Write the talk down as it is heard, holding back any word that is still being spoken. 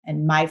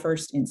And my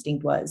first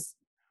instinct was,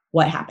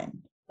 what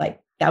happened?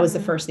 Like that was the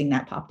first thing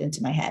that popped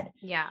into my head.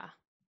 Yeah.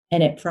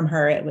 And from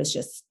her, it was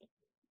just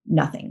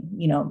nothing,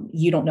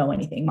 you don't know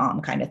anything, mom,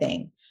 kind of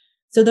thing.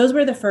 So those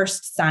were the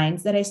first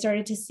signs that I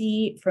started to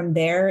see. From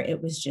there,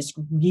 it was just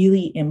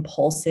really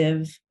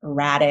impulsive,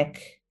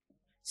 erratic,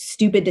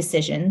 stupid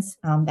decisions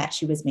that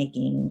she was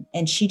making.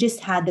 And she just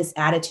had this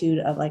attitude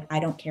of like,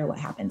 I don't care what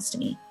happens to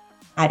me.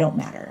 I don't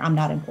matter. I'm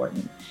not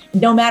important.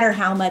 No matter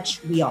how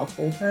much we all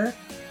told her,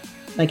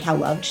 like how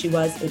loved she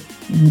was,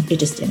 it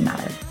just didn't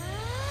matter.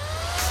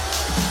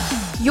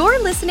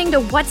 You're listening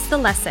to What's the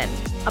Lesson?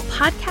 A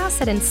podcast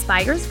that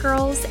inspires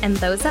girls and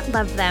those that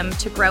love them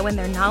to grow in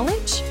their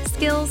knowledge,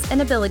 skills,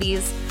 and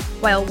abilities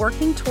while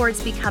working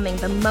towards becoming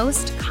the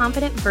most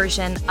confident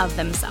version of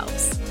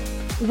themselves.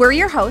 We're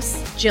your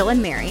hosts, Jill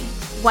and Mary,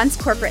 once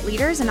corporate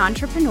leaders and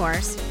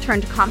entrepreneurs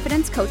turned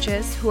confidence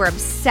coaches who are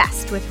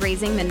obsessed with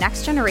raising the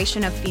next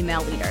generation of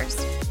female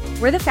leaders.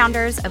 We're the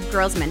founders of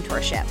Girls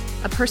Mentorship,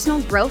 a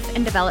personal growth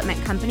and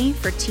development company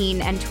for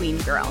teen and tween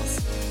girls.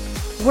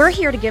 We're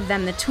here to give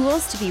them the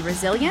tools to be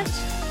resilient,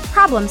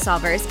 problem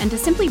solvers, and to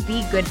simply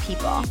be good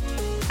people.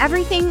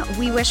 Everything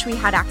we wish we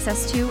had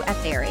access to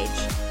at their age.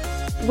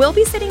 We'll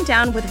be sitting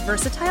down with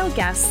versatile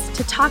guests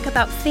to talk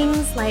about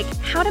things like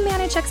how to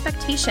manage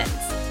expectations,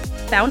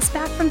 bounce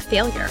back from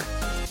failure,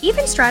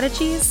 even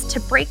strategies to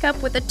break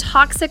up with a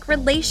toxic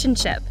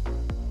relationship.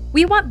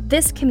 We want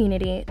this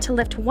community to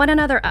lift one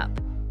another up.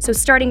 So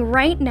starting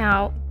right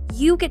now,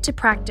 you get to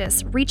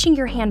practice reaching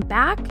your hand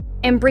back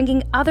and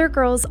bringing other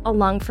girls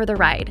along for the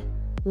ride.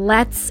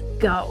 Let's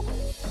go.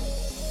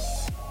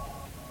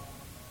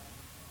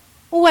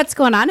 What's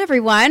going on,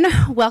 everyone?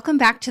 Welcome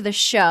back to the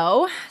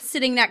show.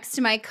 Sitting next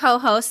to my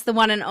co-host, the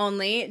one and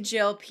only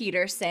Jill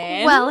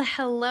Peterson. Well,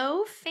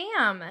 hello,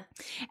 fam.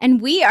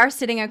 And we are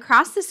sitting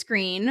across the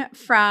screen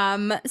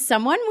from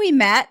someone we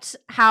met.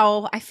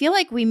 How I feel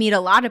like we meet a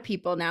lot of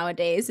people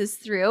nowadays is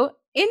through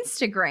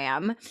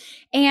Instagram.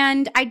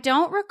 And I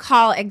don't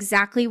recall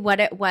exactly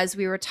what it was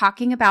we were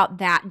talking about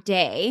that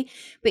day,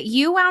 but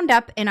you wound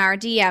up in our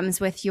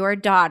DMs with your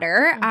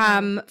daughter,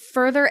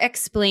 further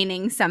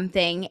explaining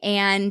something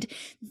and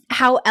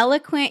how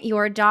eloquent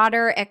your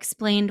daughter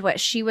explained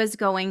what she was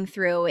going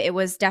through. It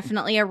was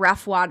definitely a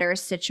rough water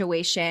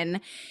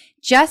situation.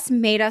 Just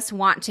made us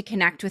want to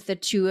connect with the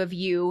two of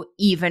you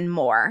even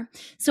more.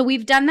 So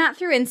we've done that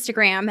through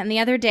Instagram. And the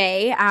other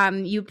day,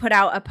 you put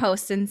out a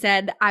post and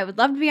said, I would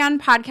love to be on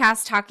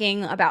podcast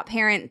talking about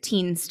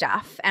parent-teen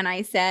stuff. And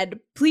I said,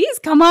 please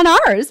come on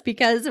ours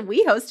because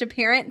we host a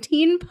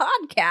parent-teen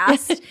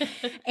podcast.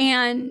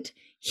 And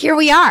here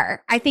we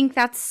are. I think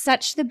that's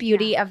such the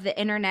beauty of the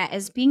internet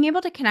is being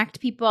able to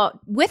connect people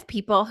with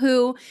people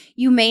who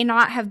you may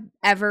not have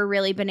ever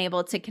really been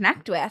able to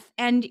connect with.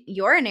 And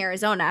you're in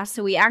Arizona,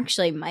 so we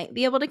actually might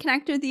be able to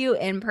connect with you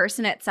in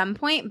person at some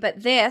point.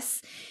 But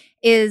this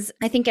is,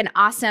 I think, an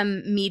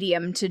awesome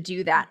medium to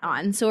do that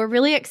on. So we're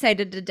really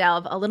excited to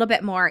delve a little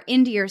bit more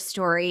into your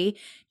story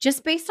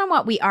just based on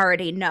what we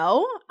already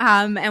know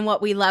and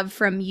what we love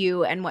from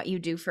you and what you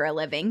do for a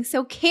living.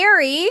 So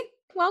Carrie,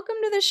 welcome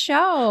to the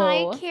show.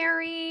 Hi,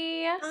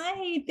 Carrie.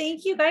 Hi,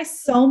 thank you guys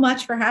so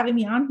much for having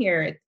me on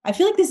here. I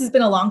feel like this has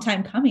been a long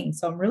time coming,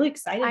 so I'm really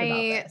excited about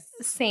this.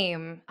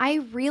 Same.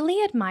 I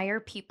really admire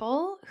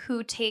people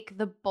who take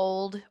the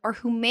bold or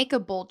who make a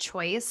bold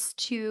choice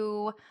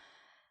to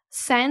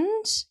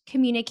send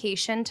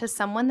communication to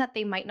someone that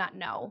they might not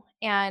know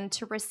and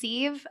to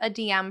receive a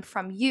DM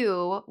from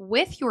you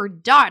with your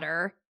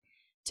daughter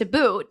to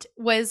boot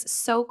was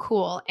so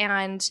cool.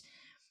 And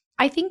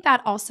I think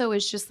that also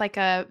is just like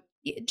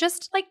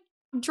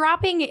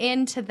dropping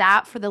into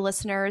that for the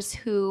listeners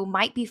who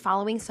might be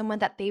following someone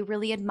that they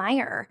really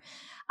admire.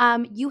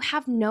 You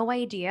have no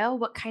idea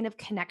what kind of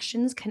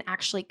connections can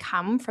actually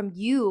come from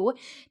you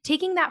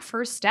taking that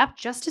first step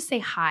just to say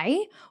hi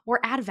or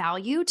add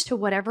value to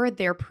whatever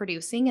they're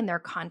producing in their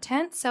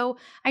content. So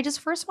I just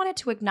first wanted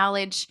to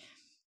acknowledge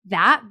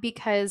that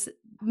because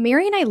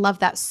Mary and I love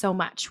that so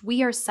much.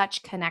 We are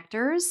such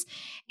connectors,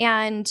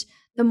 and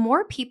the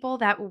more people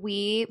that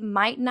we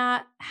might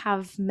not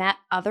have met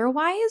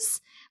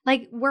otherwise,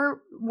 like we're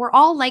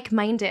all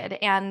like-minded,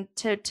 and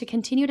to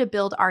continue to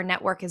build our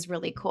network is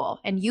really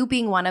cool. And you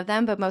being one of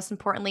them, but most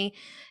importantly,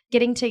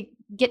 getting to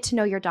get to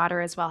know your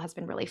daughter as well has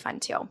been really fun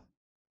too.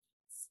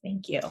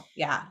 Thank you.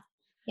 Yeah.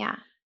 Yeah.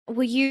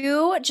 Will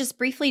you just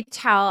briefly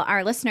tell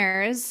our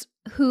listeners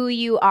who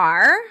you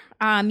are?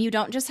 You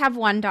don't just have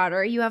one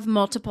daughter, you have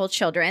multiple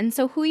children.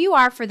 So who you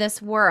are for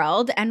this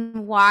world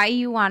and why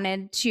you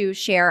wanted to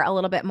share a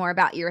little bit more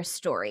about your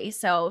story.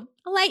 So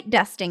a light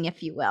dusting,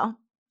 if you will.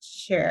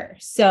 Sure.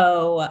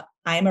 So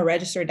I'm a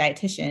registered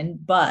dietitian,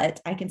 but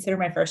I consider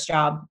my first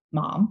job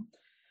mom.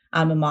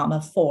 I'm a mom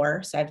of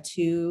 4. So I have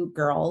 2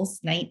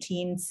 girls,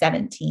 19,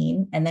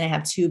 17, and then I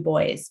have 2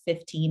 boys,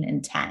 15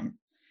 and 10.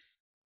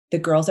 The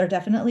girls are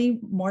definitely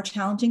more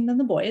challenging than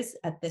the boys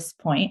at this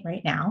point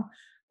right now,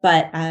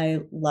 but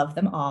I love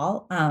them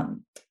all.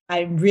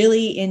 I'm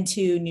really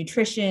into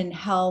nutrition,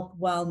 health,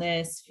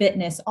 wellness,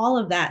 fitness, all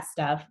of that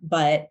stuff.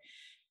 But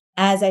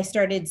as I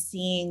started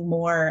seeing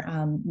more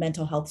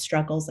mental health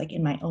struggles, like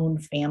in my own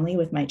family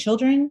with my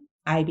children,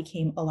 I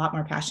became a lot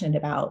more passionate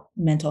about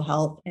mental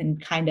health and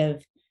kind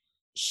of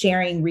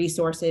sharing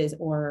resources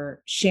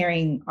or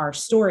sharing our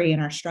story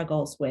and our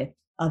struggles with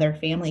other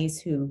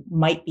families who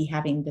might be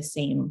having the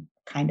same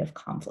kind of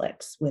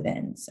conflicts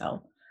within.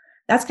 So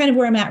that's kind of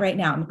where I'm at right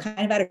now. I'm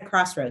kind of at a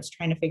crossroads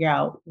trying to figure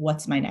out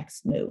what's my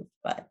next move.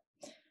 But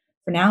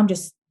for now, I'm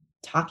just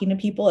talking to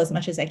people as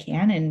much as I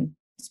can and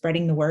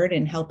spreading the word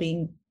and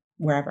helping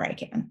wherever I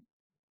can.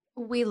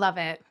 We love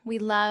it. We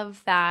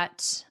love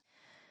that.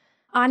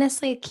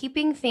 Honestly,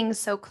 keeping things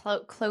so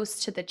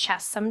close to the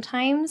chest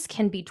sometimes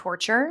can be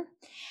torture.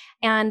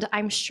 And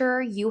I'm sure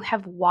you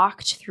have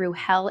walked through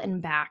hell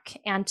and back.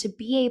 And to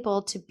be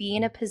able to be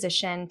in a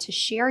position to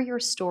share your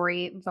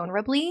story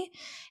vulnerably.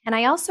 And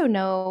I also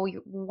know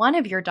one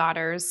of your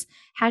daughters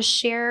has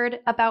shared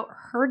about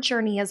her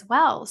journey as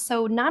well.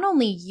 So not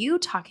only you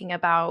talking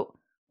about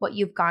what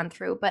you've gone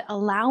through, but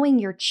allowing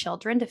your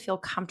children to feel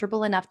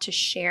comfortable enough to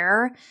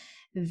share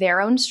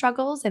their own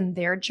struggles and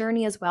their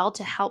journey as well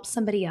to help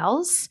somebody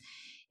else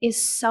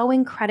is so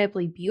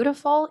incredibly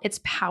beautiful. It's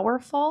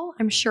powerful.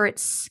 I'm sure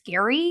it's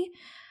scary.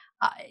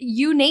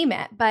 You name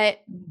it, but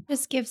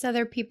Just gives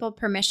other people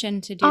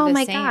permission to do oh the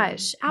my same.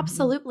 gosh,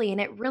 absolutely.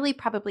 And it really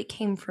probably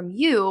came from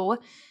you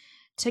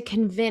to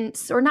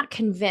convince, or not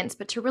convince,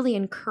 but to really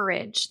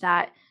encourage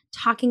that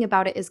talking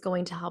about it is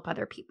going to help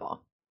other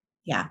people.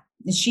 Yeah.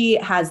 She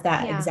has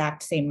that Yeah.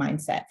 exact same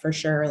mindset for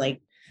sure.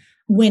 Like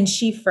when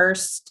she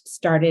first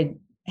started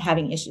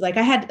having issues, like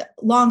I had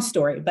long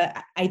story, but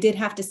I did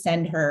have to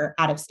send her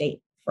out of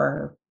state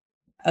for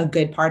a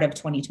good part of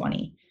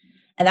 2020.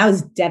 And that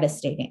was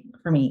devastating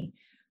for me.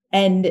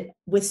 And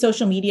with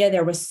social media,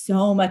 there was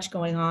so much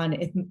going on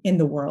in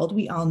the world.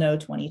 We all know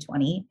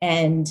 2020.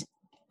 And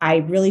I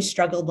really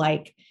struggled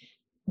like,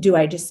 do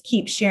I just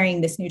keep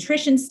sharing this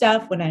nutrition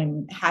stuff when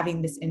I'm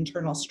having this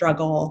internal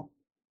struggle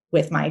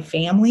with my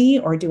family,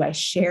 or do I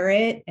share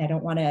it? I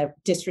don't want to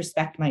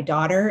disrespect my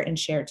daughter and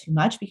share too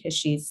much because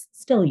she's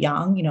still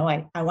young. You know,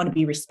 I want to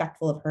be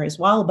respectful of her as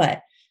well.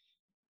 But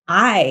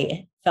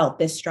I felt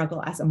this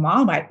struggle as a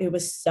mom. It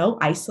was so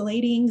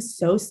isolating,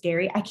 so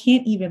scary. I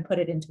can't even put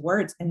it into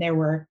words. And there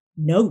were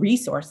no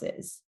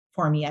resources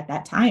for me at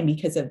that time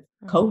because of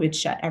COVID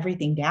shut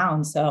everything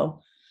down. So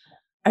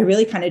I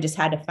really kind of just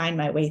had to find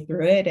my way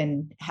through it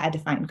and had to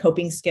find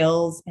coping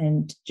skills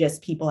and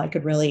just people I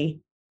could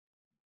really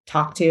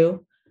talk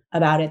to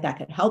about it that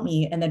could help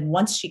me. And then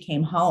once she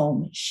came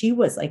home, she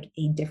was like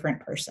a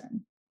different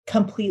person,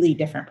 completely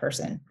different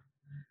person.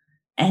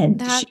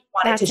 And she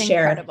wanted to That's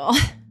share. incredible.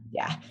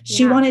 Yeah.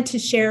 She wanted to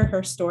share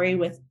her story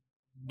with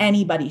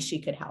anybody she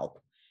could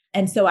help.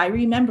 And so I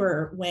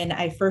remember when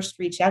I first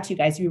reached out to you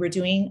guys, you were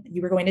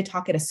going to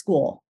talk at a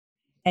school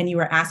and you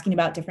were asking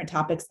about different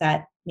topics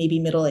that maybe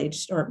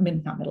middle-aged or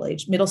not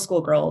middle-aged, middle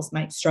school girls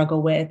might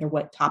struggle with or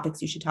what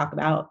topics you should talk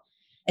about.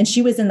 And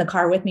she was in the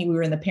car with me. We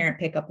were in the parent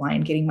pickup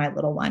line getting my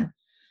little one.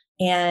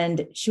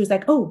 And she was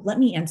like, oh, let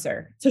me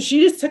answer. So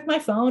she just took my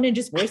phone and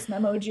just voice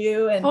memoed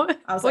you. And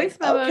I was Voice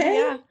like, memo, okay,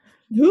 yeah.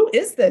 who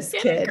is this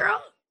Get it, kid?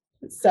 girl.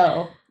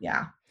 So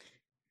yeah.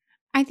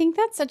 I think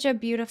that's such a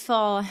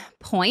beautiful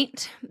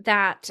point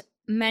that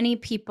many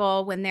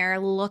people, when they're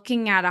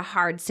looking at a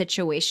hard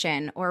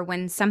situation or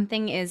when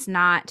something is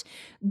not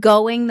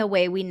going the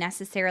way we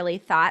necessarily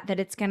thought, that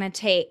it's going to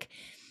take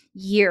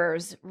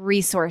years,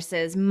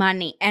 resources,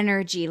 money,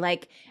 energy,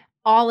 like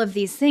all of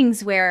these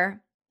things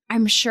where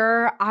I'm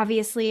sure,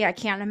 obviously, I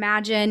can't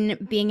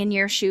imagine being in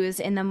your shoes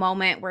in the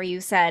moment where you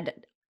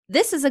said,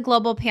 this is a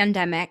global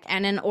pandemic,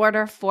 and in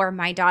order for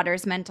my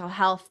daughter's mental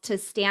health to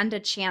stand a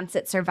chance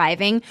at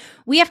surviving,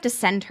 we have to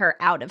send her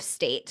out of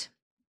state.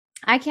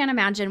 I can't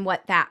imagine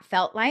what that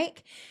felt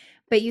like,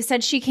 but you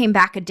said she came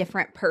back a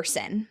different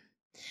person.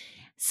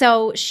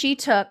 So she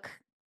took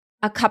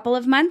a couple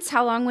of months.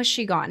 How long was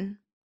she gone?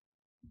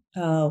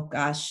 Oh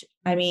gosh.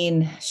 I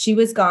mean, she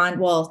was gone,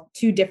 well,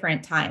 two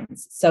different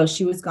times. So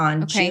she was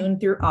gone June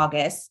through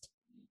August.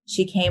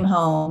 She came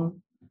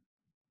home,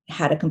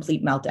 had a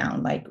complete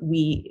meltdown.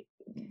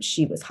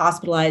 She was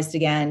hospitalized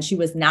again. She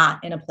was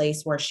not in a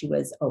place where she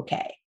was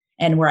okay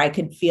and where I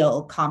could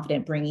feel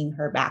confident bringing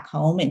her back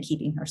home and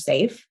keeping her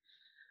safe.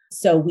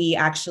 So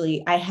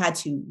I had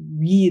to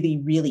really,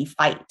 really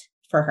fight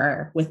for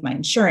her with my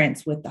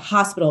insurance, with the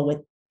hospital, with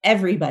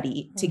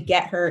everybody to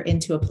get her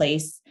into a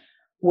place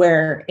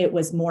where it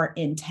was more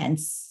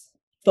intense,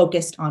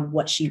 focused on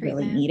what she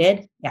really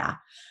needed. Yeah.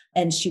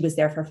 And she was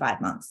there for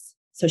 5 months.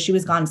 So she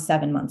was gone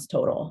 7 months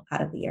total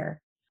out of the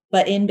year.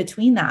 But in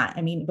between that,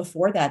 I mean,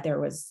 before that, there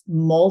was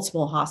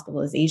multiple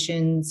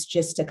hospitalizations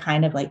just to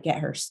kind of like get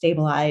her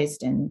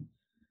stabilized and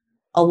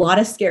a lot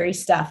of scary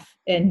stuff.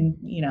 And,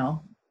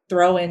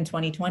 throw in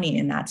 2020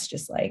 and that's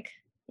just like,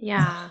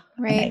 yeah,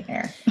 a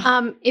nightmare.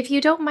 If you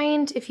don't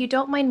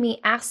mind me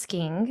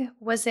asking,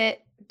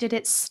 did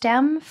it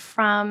stem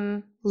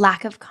from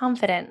lack of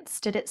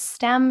confidence? Did it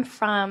stem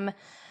from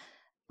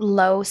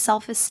low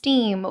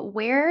self-esteem?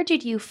 Where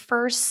did you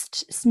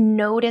first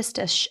notice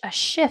a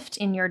shift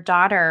in your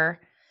daughter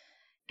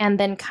and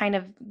then kind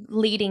of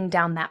leading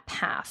down that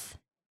path?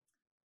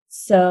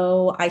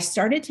 So I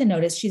started to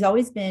notice she's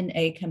always been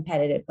a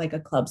competitive, like a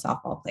club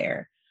softball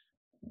player.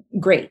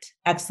 Great,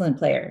 excellent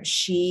player.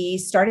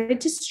 She started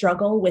to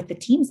struggle with the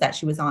teams that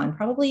she was on,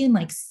 probably in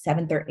like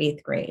seventh or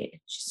eighth grade.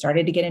 She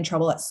started to get in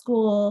trouble at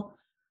school,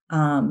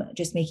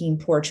 just making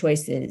poor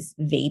choices,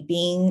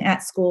 vaping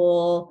at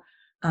school,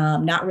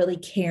 not really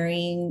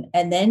caring.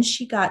 And then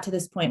she got to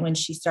this point when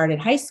she started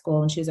high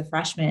school and she was a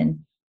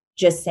freshman,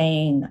 just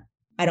saying,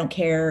 I don't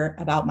care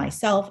about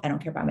myself. I don't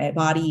care about my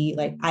body.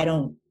 Like, I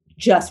don't,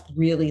 just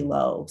really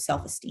low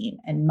self esteem.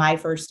 And my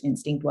first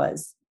instinct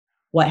was,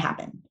 what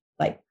happened?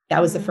 Like,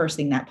 that was the first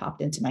thing that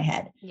popped into my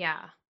head.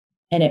 Yeah.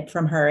 And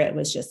from her, it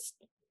was just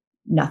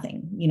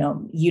nothing,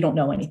 you don't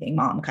know anything,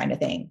 mom, kind of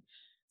thing.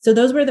 So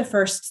those were the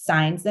first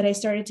signs that I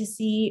started to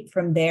see.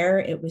 From there,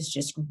 it was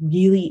just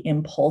really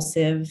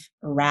impulsive,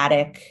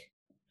 erratic,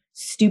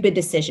 stupid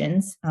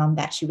decisions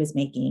that she was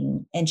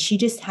making. And she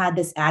just had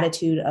this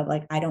attitude of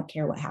like, I don't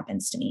care what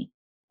happens to me.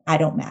 I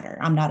don't matter.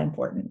 I'm not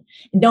important.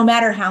 No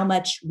matter how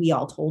much we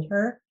all told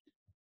her,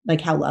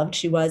 like how loved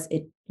she was,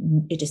 it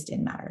just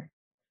didn't matter.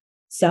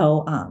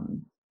 So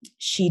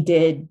she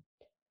did,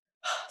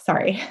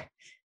 sorry,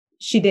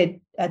 she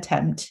did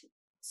attempt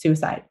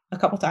suicide a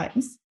couple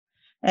times.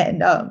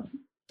 And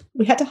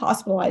we had to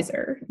hospitalize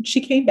her.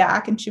 She came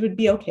back and she would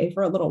be okay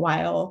for a little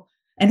while.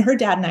 And her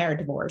dad and I are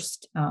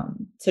divorced.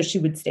 So she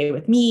would stay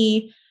with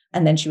me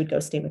and then she would go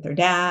stay with her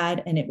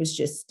dad. And it was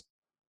just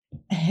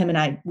him and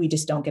I, we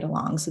just don't get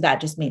along. So that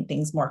just made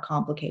things more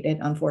complicated,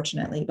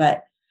 unfortunately.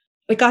 But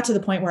it got to the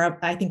point where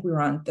I think we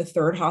were on the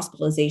third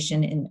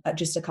hospitalization in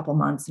just a couple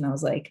months. And I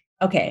was like,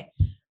 okay,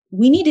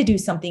 we need to do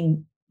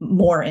something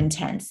more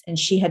intense. And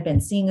she had been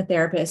seeing a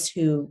therapist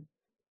who,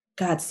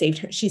 God saved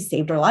her. She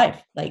saved her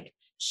life. Like,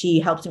 she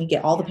helped me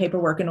get all the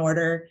paperwork in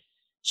order.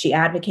 She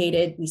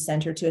advocated. We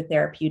sent her to a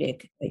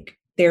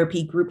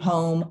therapy group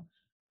home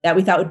that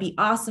we thought would be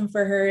awesome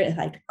for her,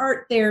 like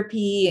art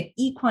therapy,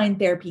 equine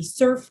therapy,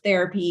 surf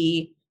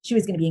therapy. She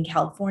was going to be in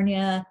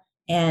California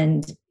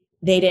and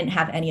they didn't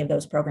have any of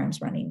those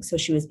programs running. So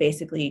she was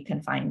basically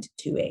confined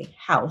to a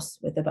house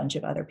with a bunch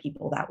of other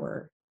people that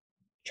were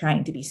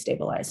trying to be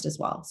stabilized as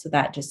well. So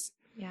that just,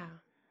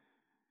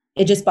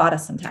 it just bought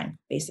us some time,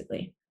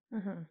 basically.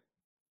 Mm-hmm.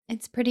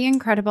 It's pretty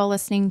incredible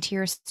listening to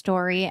your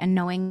story and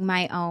knowing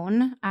my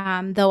own.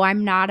 Though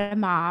I'm not a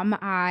mom,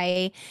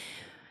 I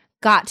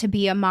got to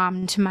be a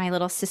mom to my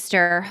little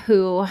sister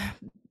who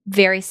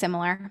very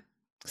similar,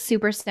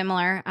 super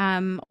similar.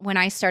 When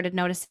I started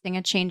noticing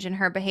a change in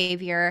her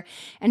behavior,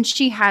 and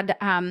she had,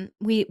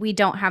 we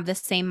don't have the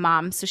same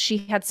mom. So she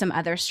had some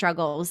other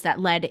struggles that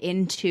led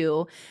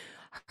into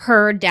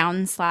her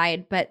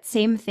downslide, but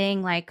same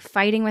thing, like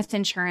fighting with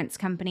insurance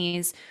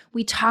companies.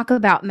 We talk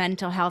about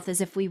mental health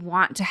as if we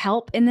want to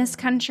help in this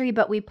country,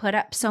 but we put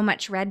up so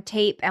much red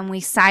tape and we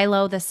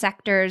silo the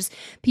sectors.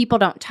 People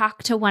don't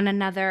talk to one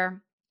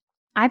another.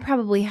 I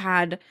probably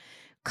had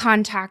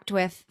contact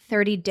with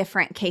 30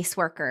 different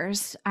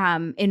caseworkers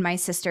in my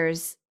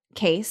sister's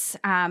case.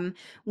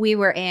 We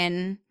were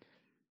in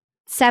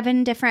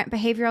 7 different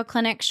behavioral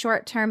clinics,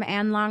 short-term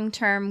and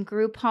long-term,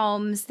 group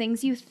homes,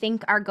 things you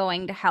think are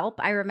going to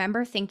help. I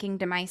remember thinking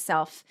to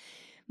myself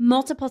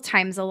multiple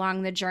times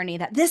along the journey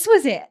that this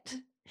was it.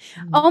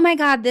 Oh my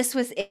God, this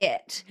was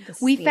it.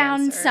 We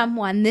found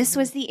someone. This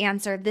was the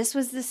answer. This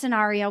was the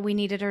scenario we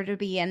needed her to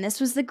be in.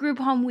 This was the group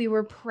home we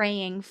were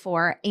praying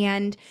for.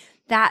 And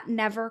that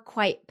never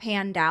quite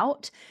panned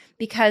out,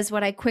 because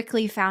what I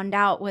quickly found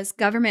out was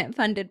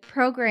government-funded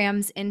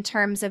programs in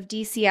terms of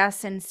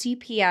DCS and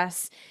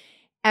CPS,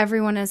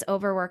 everyone is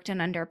overworked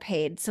and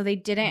underpaid. So they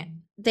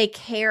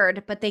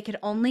cared, but they could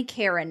only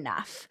care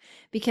enough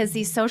because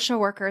these social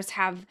workers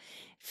have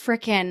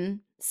frickin'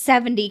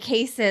 70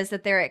 cases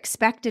that they're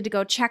expected to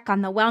go check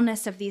on the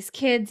wellness of these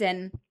kids,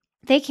 and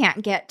they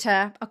can't get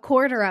to a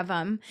quarter of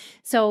them.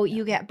 So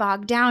you get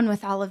bogged down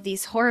with all of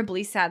these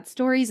horribly sad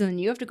stories, and then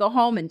you have to go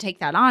home and take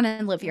that on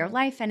and live your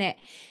life. And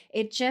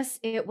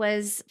it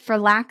was, for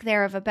lack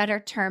there of a better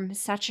term,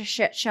 such a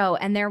shit show.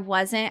 And there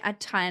wasn't a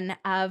ton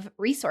of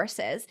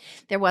resources.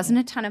 There wasn't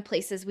a ton of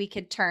places we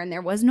could turn.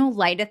 There was no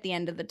light at the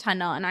end of the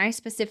tunnel. And I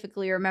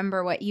specifically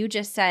remember what you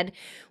just said.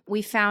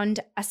 We found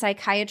a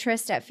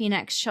psychiatrist at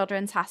Phoenix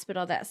Children's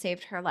Hospital that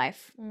saved her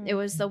life. It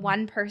was the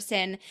one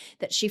person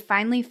that she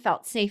finally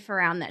felt safe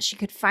around, that she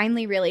could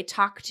finally really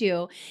talk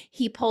to.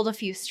 He pulled a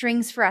few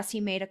strings for us.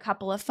 He made a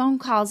couple of phone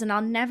calls, and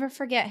I'll never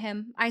forget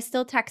him. I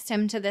still text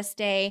him to this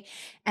day.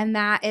 And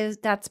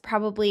that's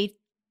probably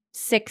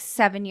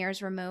 6-7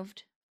 years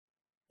removed.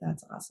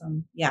 That's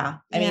awesome. Yeah.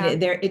 I mean,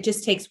 it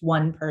just takes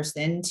one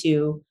person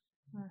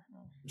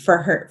for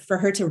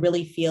her to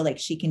really feel like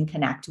she can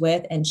connect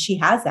with. And she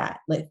has that.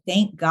 Like,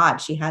 thank God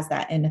she has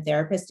that. And a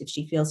therapist, if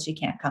she feels she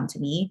can't come to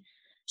me,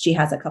 she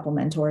has a couple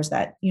mentors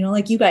that,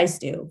 like you guys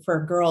do,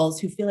 for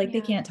girls who feel like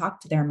they can't talk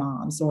to their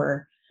moms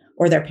or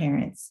their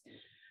parents.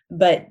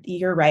 But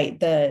you're right.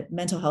 The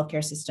mental health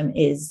care system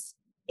is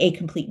a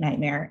complete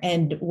nightmare.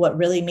 And what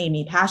really made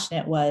me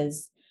passionate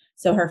was,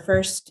 so her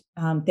first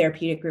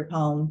therapeutic group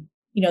home,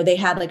 they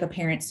had like a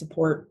parent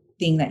support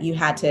thing that you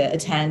had to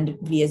attend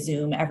via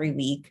Zoom every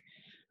week,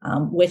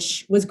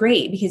 which was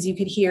great because you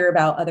could hear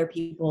about other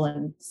people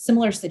in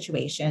similar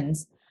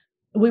situations.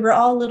 We were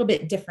all a little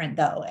bit different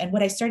though. And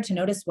what I started to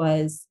notice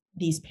was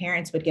these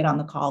parents would get on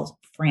the calls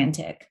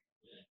frantic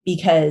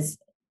because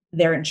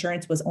their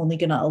insurance was only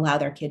going to allow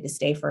their kid to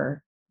stay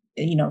for,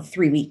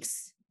 3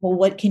 weeks. Well,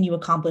 what can you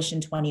accomplish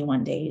in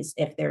 21 days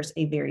if there's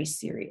a very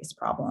serious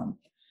problem?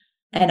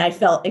 And I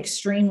felt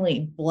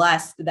extremely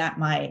blessed that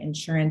my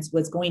insurance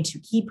was going to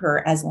keep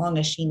her as long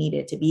as she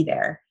needed to be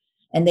there.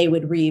 And they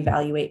would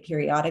reevaluate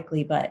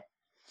periodically. But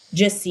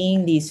just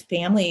seeing these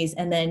families,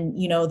 and then,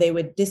 they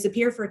would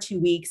disappear for 2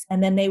 weeks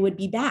and then they would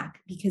be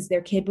back because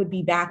their kid would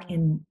be back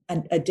in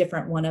a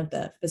different one of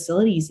the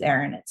facilities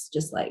there. And it's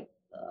just like,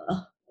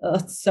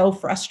 it's so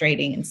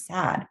frustrating and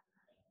sad.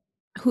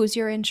 Who's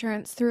your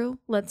insurance through?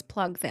 Let's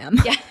plug them.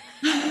 Yeah.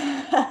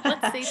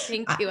 Let's say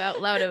thank you out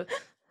loud.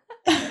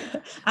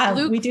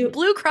 We do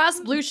Blue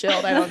Cross Blue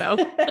Shield. I don't know.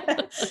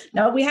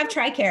 No, we have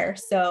TRICARE.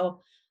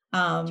 So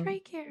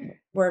TRICARE.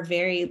 we're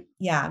very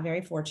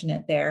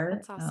fortunate there.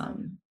 That's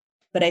awesome.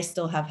 But I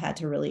still have had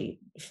to really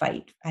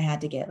fight. I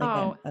had to get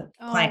like a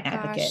client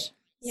advocate.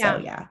 Yeah.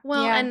 So yeah.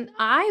 Well, and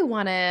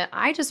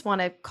I just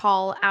want to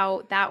call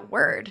out that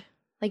word,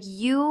 like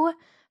you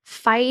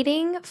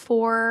fighting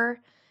for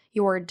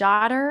your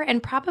daughter,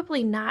 and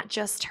probably not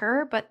just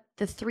her, but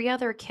the 3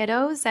 other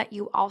kiddos that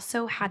you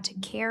also had to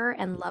care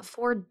and love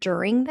for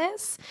during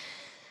this.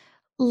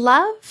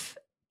 Love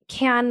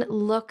can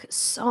look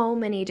so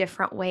many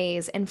different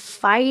ways, and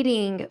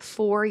fighting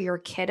for your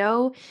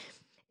kiddo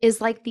is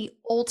like the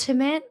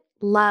ultimate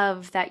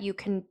love that you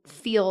can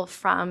feel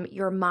from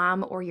your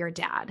mom or your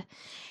dad.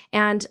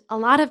 And a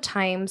lot of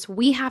times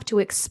we have to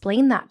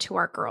explain that to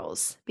our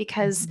girls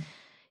because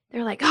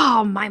they're like,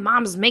 oh, my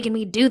mom's making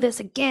me do this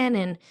again.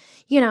 And,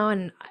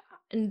 and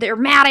they're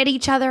mad at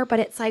each other. But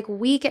it's like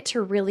we get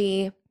to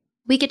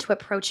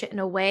approach it in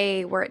a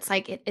way where it's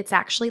like it's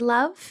actually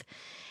love.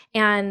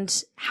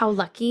 And how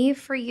lucky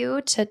for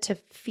you to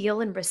feel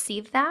and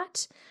receive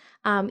that,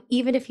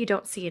 even if you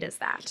don't see it as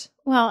that.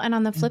 Well, and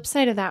on the flip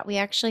side of that, we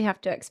actually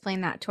have to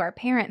explain that to our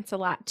parents a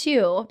lot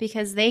too,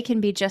 because they can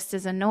be just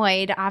as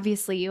annoyed.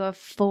 Obviously, you have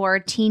 4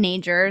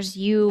 teenagers.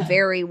 You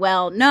very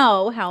well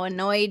know how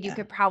annoyed you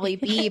could probably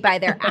be by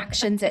their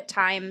actions at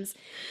times.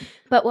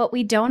 But what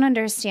we don't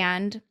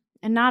understand,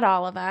 and not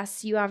all of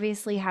us, you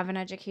obviously have an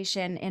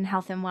education in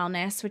health and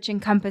wellness, which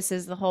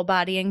encompasses the whole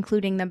body,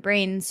 including the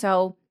brain.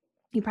 So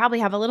you probably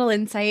have a little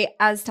insight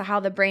as to how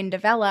the brain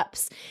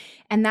develops.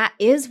 And that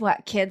is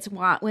what kids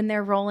want when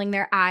they're rolling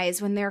their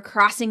eyes, when they're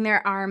crossing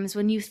their arms,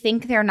 when you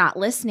think they're not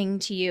listening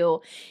to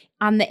you.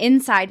 On the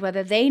inside,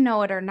 whether they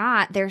know it or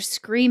not, they're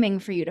screaming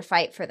for you to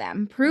fight for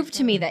them. Prove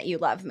to me that you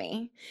love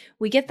me.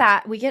 We get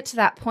to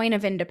that point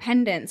of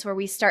independence where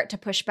we start to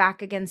push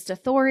back against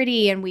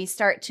authority and we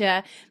start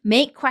to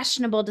make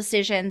questionable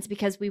decisions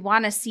because we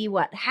want to see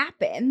what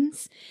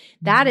happens.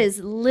 That is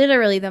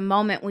literally the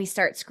moment we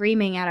start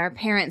screaming at our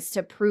parents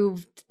to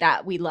prove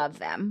that we love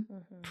them.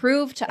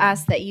 Prove to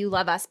us that you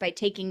love us by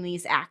taking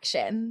these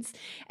actions.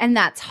 And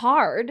that's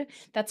hard.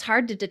 That's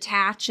hard to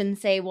detach and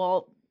say,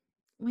 well,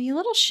 you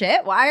little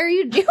shit, why are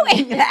you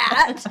doing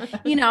that?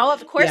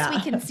 Of course we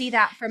can see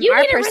that from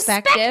our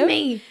perspective. Respect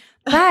me.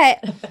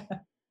 But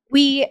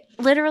we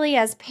literally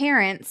as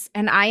parents,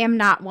 and I am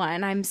not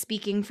one, I'm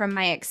speaking from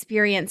my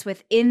experience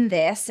within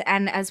this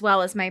and as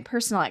well as my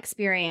personal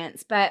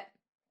experience, but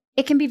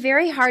it can be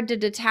very hard to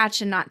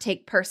detach and not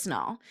take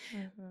personal.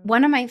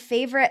 One of my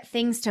favorite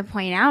things to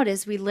point out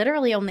is we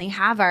literally only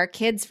have our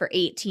kids for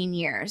 18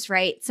 years,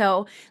 right?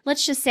 So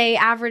let's just say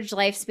average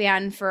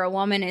lifespan for a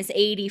woman is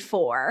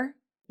 84.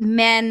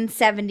 Men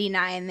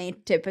 79, they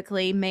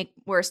typically make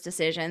worse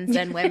decisions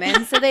than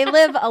women, so they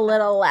live a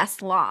little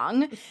less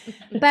long.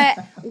 But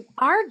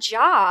our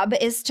job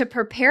is to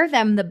prepare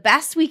them the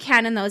best we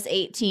can in those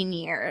 18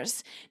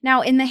 years.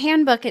 Now, in the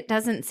handbook, it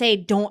doesn't say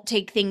don't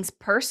take things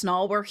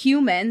personal. We're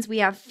humans. We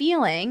have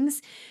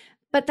feelings.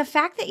 But the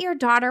fact that your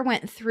daughter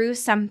went through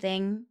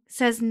something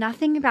says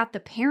nothing about the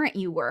parent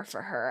you were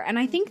for her. And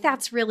I think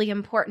that's really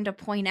important to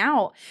point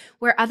out,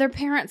 where other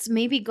parents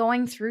may be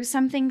going through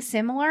something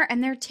similar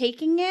and they're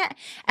taking it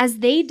as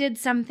they did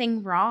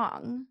something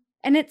wrong.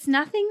 And it's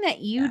nothing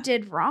that you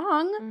did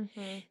wrong.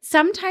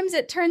 Sometimes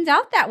it turns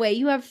out that way.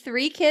 You have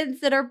 3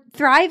 kids that are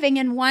thriving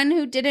and 1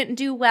 who didn't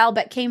do well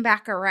but came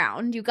back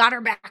around. You got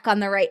her back on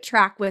the right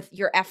track with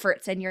your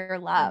efforts and your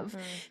love.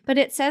 But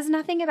it says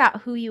nothing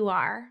about who you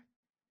are.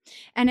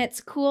 And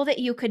it's cool that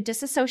you could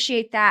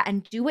disassociate that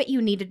and do what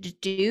you needed to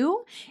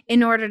do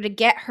in order to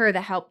get her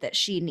the help that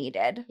she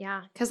needed.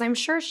 Yeah, because I'm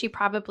sure she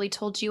probably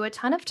told you a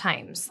ton of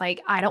times,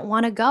 like, I don't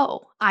want to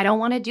go. I don't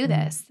want to do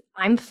this.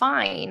 I'm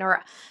fine.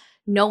 Or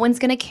no one's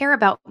going to care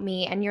about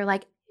me. And you're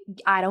like,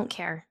 I don't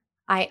care.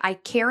 I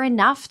care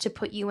enough to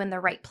put you in the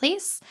right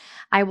place.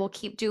 I will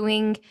keep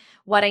doing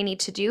what I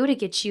need to do to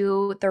get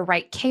you the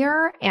right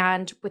care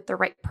and with the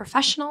right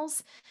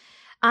professionals.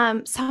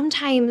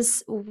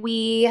 Sometimes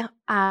we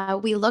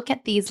look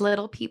at these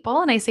little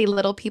people, and I say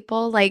little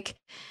people like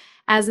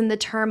as in the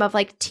term of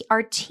like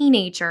our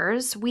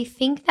teenagers, we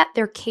think that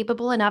they're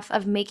capable enough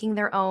of making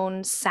their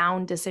own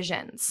sound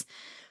decisions.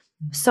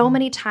 So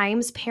many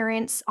times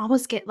parents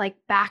almost get like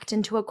backed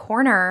into a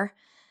corner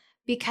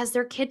because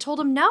their kid told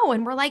them no.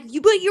 And we're like,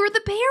 but you're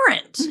the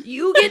parent.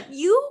 You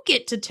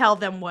get to tell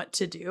them what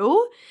to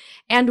do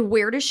and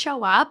where to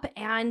show up.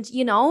 And,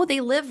 they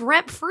live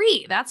rent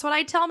free. That's what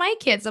I tell my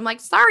kids. I'm like,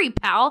 sorry,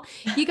 pal,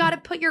 you got to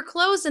put your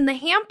clothes in the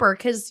hamper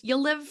because you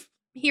live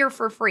here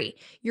for free.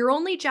 Your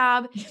only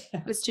job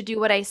is to do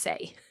what I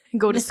say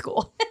and go to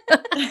school.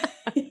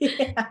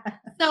 Yeah.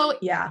 So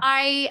yeah.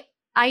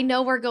 I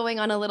know we're going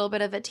on a little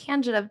bit of a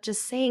tangent of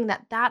just saying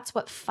that that's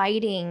what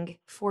fighting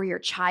for your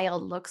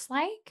child looks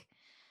like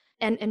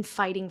and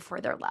fighting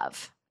for their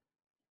love.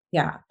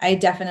 Yeah, I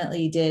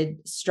definitely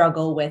did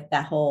struggle with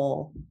that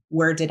whole,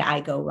 where did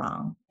I go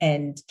wrong?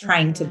 And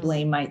trying to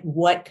blame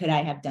what could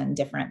I have done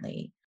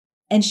differently?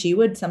 And she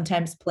would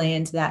sometimes play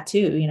into that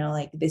too,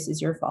 like, this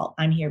is your fault.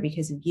 I'm here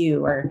because of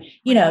you, or,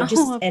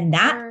 and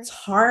that's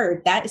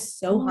hard. That is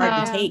so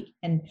hard to take.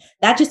 And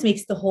that just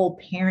makes the whole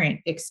parent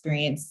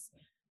experience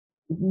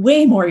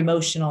way more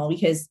emotional,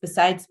 because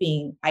besides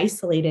being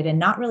isolated and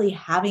not really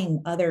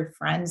having other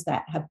friends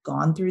that have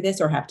gone through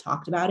this or have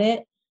talked about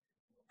it,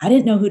 I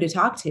didn't know who to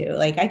talk to.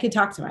 Like, I could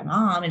talk to my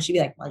mom and she'd be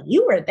like, well,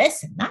 you were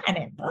this and that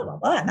and blah, blah,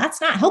 blah. And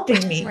that's not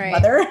helping me,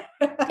 mother.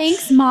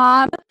 Thanks,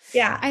 Mom.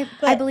 Yeah.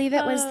 I believe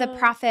it was the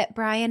prophet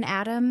Brian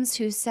Adams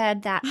who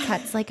said that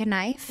cuts like a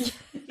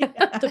knife.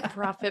 The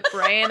prophet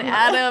Brian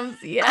Adams.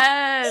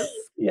 Yes.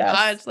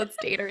 Gosh, let's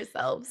date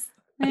ourselves.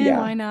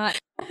 Why not?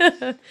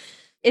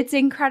 It's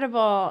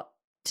incredible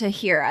to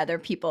hear other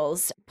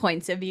people's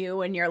points of view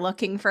when you're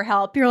looking for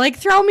help. You're like,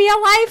 throw me a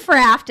life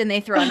raft, and they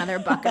throw another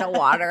bucket of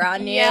water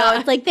on you.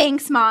 It's like,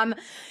 thanks, Mom.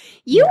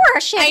 You were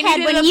a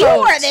shithead when you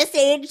were this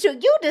age, so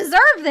you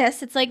deserve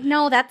this. It's like,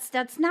 no, that's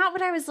not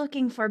what I was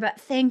looking for,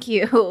 but thank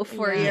you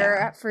for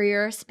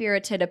your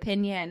spirited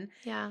opinion.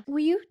 Yeah. Will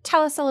you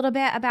tell us a little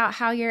bit about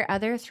how your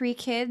other 3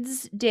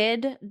 kids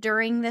did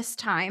during this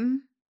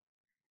time?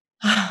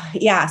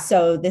 Yeah.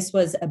 So this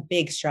was a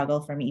big struggle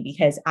for me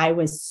because I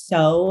was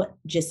so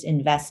just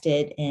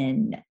invested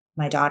in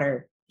my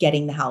daughter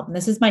getting the help. And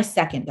this is my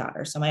second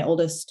daughter. So my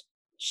oldest,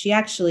 she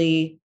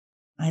actually,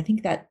 I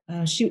think that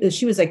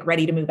she was like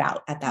ready to move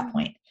out at that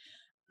point.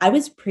 I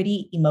was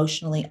pretty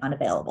emotionally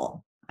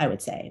unavailable, I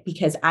would say,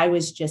 because I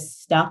was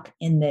just stuck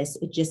in this.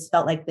 It just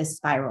felt like this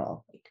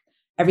spiral. Like,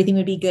 everything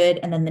would be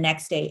good, and then the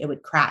next day it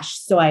would crash.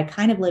 So I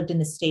kind of lived in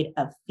the state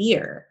of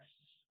fear.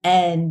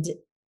 And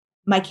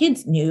my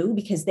kids knew,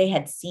 because they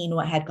had seen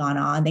what had gone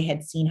on. They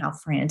had seen how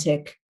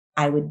frantic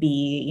I would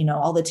be,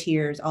 all the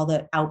tears, all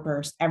the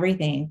outbursts,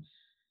 everything.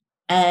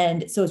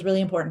 And so it's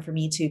really important for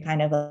me to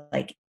kind of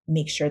like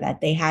make sure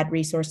that they had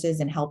resources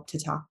and help to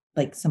talk,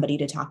 like somebody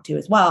to talk to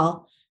as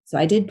well. So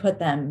I did put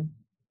them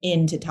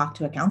in to talk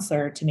to a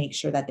counselor to make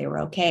sure that they were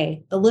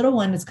okay. The little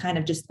one was kind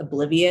of just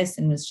oblivious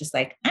and was just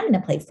like, I'm going to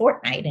play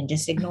Fortnite and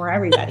just ignore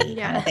everybody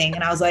kind of thing.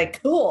 And I was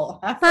like, cool.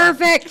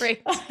 Perfect.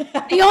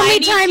 The only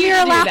time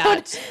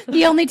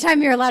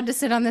you're allowed to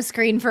sit on the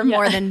screen for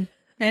more than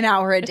an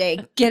hour a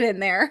day. Get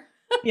in there.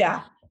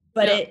 Yeah.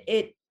 But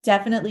it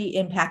definitely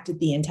impacted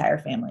the entire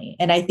family.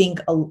 And I think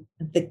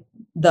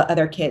the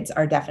other kids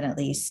are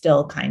definitely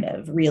still kind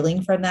of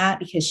reeling from that,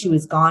 because she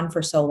was gone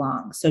for so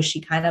long. So she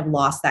kind of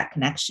lost that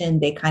connection.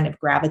 They kind of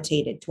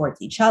gravitated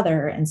towards each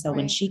other. And so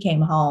when she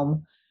came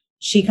home,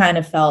 she kind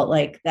of felt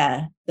like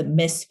the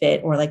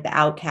misfit, or like the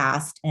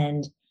outcast,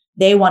 and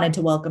they wanted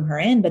to welcome her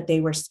in, but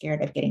they were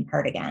scared of getting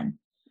hurt again.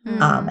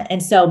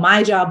 And so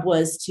my job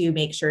was to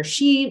make sure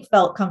she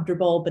felt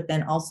comfortable, but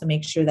then also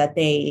make sure that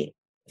they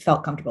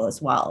felt comfortable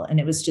as well. And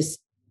it was just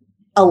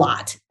a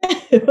lot.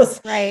 It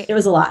was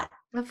a lot.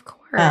 Of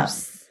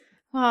course.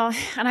 Well,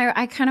 and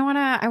I kind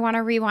of want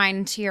to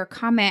rewind to your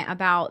comment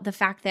about the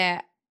fact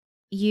that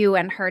you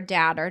and her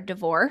dad are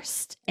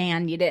divorced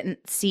and you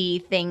didn't see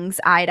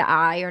things eye to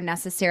eye or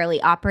necessarily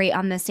operate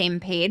on the same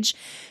page.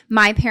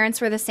 My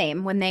parents were the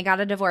same. When they got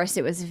a divorce,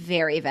 it was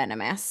very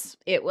venomous.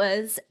 It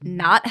was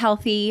not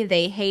healthy.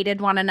 They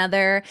hated one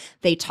another.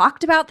 They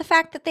talked about the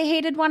fact that they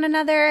hated one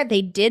another.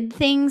 They did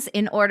things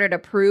in order to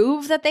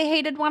prove that they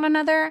hated one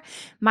another.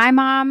 My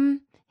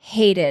mom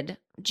hated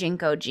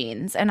Jinko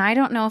jeans. And I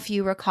don't know if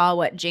you recall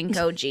what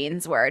Jinko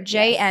jeans were.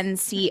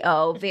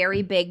 JNCO,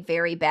 very big,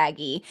 very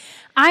baggy.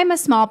 I'm a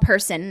small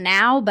person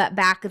now, but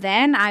back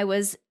then I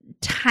was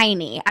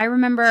tiny. I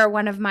remember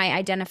one of my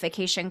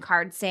identification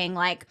cards saying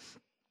like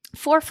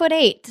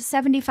 4'8",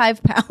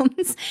 75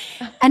 pounds.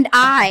 And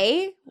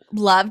I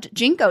loved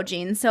Jinko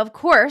jeans. So of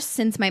course,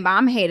 since my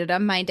mom hated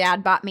them, my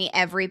dad bought me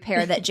every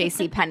pair that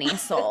JCPenney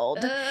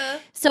sold.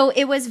 So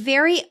it was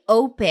very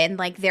open,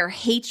 like their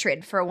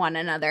hatred for one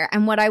another.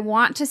 And what I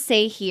want to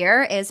say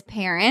here is,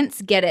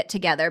 parents, get it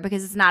together,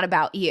 because it's not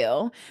about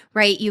you,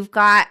 right? You've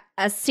got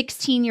a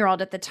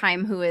 16-year-old at the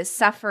time who is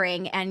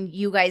suffering, and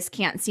you guys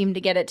can't seem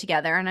to get it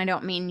together. And I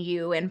don't mean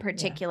you in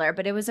particular,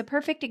 but it was a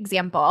perfect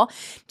example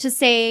to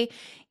say,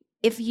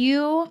 if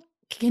you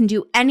can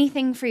do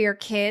anything for your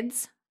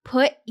kids,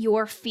 put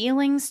your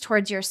feelings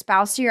towards your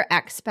spouse or your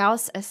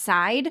ex-spouse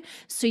aside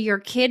so your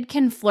kid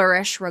can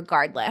flourish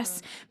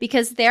regardless,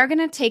 because they're going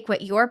to take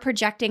what you're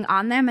projecting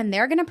on them and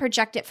they're going to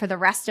project it for the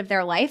rest of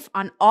their life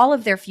on all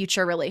of their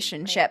future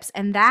relationships.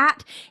 And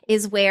that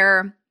is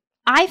where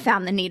I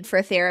found the need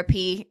for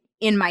therapy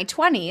in my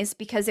 20s,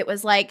 because it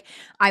was like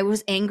I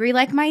was angry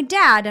like my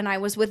dad and I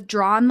was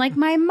withdrawn like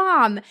my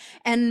mom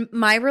and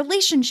my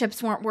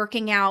relationships weren't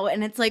working out.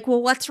 And it's like,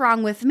 well, what's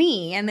wrong with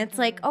me? And it's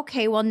like,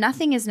 okay, well,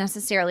 nothing is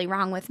necessarily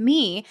wrong with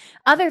me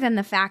other than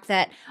the fact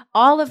that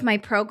all of my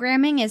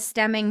programming is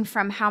stemming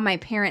from how my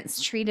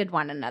parents treated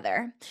one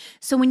another.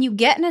 So when you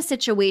get in a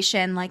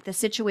situation like the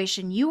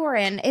situation you were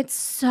in, it's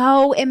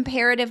so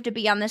imperative to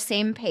be on the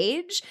same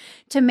page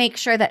to make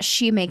sure that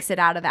she makes it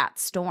out of that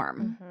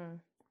storm.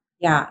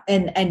 Yeah.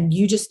 And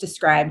you just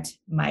described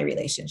my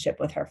relationship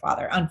with her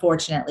father,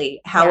 unfortunately.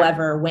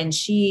 However, when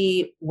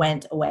she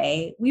went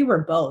away, we were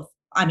both,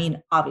 I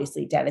mean,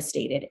 obviously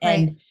devastated.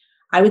 And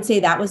I would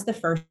say that was the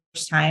first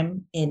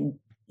time in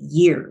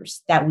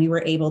years that we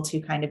were able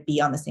to kind of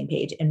be on the same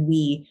page. And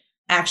we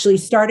actually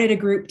started a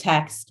group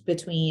text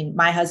between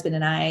my husband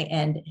and I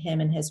and him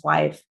and his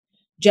wife,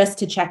 just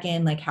to check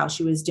in, like how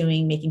she was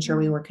doing, making sure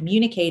we were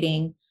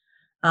communicating.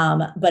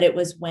 But it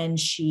was when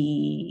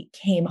she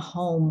came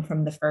home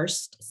from the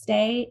first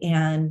stay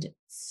and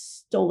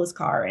stole his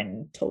car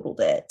and totaled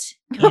it,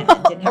 and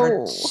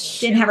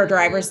didn't have her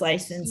driver's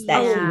license,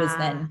 that he was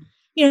then,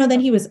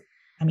 then he was,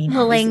 I mean,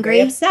 obviously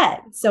very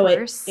upset. So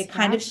it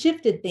kind of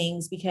shifted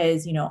things,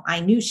 because, I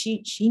knew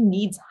she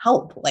needs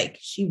help. Like,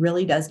 she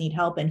really does need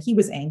help. And he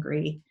was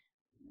angry,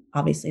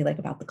 obviously, like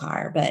about the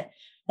car,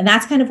 and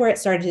that's kind of where it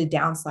started to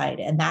downslide.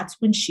 And that's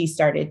when she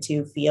started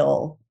to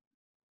feel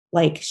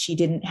like she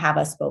didn't have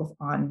us both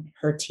on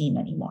her team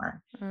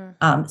anymore.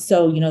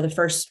 So, the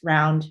first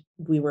round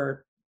we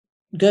were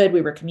good,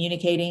 we were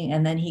communicating,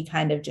 and then he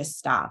kind of just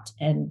stopped.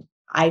 And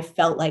I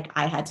felt like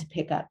I had to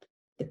pick up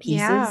the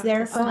pieces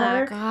there for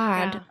her.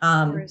 God.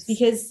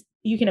 Because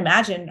you can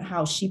imagine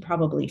how she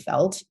probably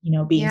felt,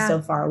 being so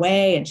far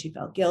away, and she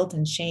felt guilt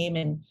and shame.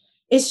 And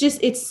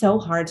it's so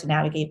hard to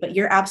navigate, but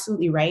you're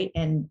absolutely right.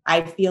 And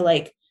I feel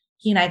like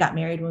he and I got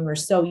married when we were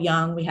so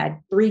young. We had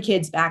 3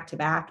 kids back to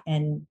back,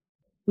 and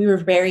we were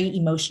very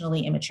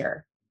emotionally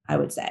immature, I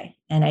would say.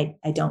 And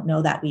I don't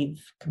know that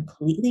we've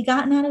completely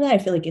gotten out of that. I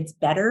feel like it's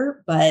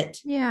better, but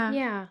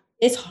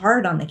it's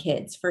hard on the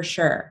kids for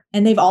sure.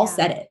 And they've all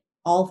said it.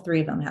 All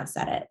 3 of them have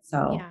said it.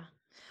 So,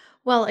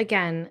 well,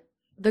 again,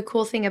 the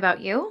cool thing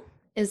about you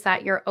is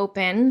that you're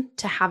open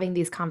to having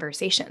these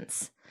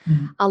conversations.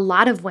 A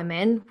lot of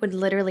women would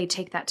literally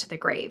take that to the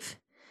grave.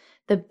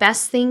 The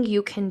best thing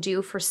you can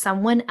do for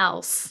someone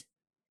else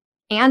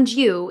and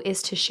you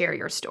is to share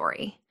your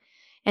story.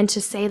 And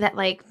to say that,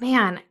 like,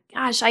 man,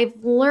 gosh, I've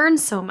learned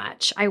so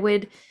much. I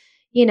would,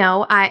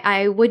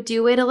 I would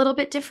do it a little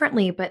bit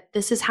differently, but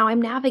this is how I'm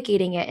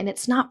navigating it. And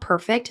it's not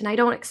perfect. And I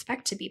don't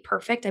expect to be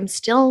perfect. I'm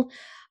still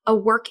a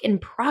work in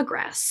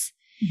progress.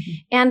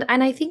 And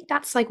I think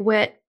that's like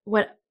what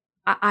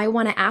I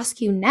want to ask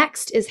you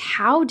next is,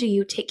 how do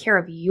you take care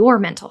of your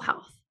mental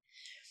health?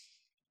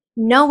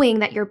 Knowing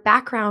that your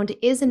background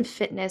is in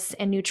fitness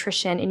and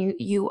nutrition, and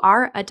you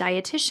are a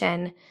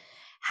dietitian,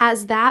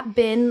 has that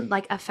been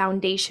like a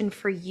foundation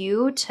for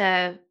you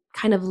to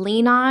kind of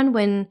lean on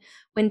when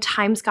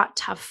times got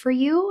tough for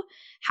you?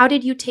 How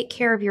did you take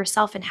care of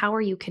yourself, and how are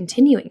you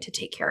continuing to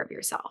take care of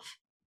yourself?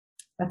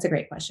 That's a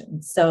great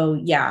question.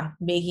 So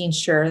making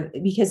sure,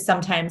 because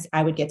sometimes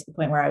I would get to the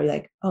point where I would be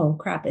like, oh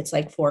crap, it's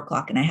like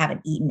 4:00 and I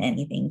haven't eaten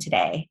anything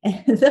today.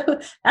 So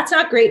that's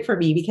not great for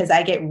me, because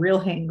I get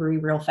real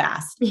hangry real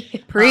fast.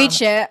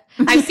 Preach it.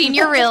 I've seen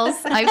your reels.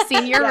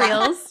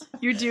 Reels.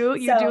 You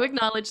do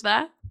acknowledge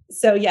that.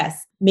 So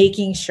yes,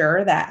 making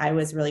sure that I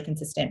was really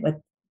consistent with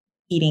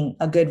eating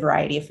a good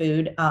variety of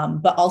food,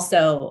 but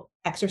also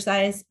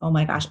exercise. Oh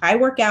my gosh, I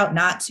work out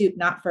not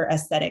for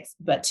aesthetics,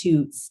 but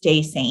to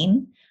stay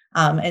sane.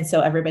 And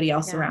so everybody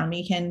else around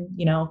me can,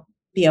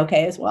 be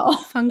okay as well.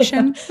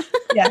 Function.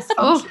 Yes.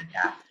 Function,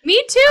 me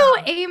too.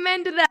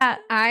 Amen to that.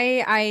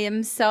 I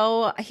am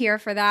so here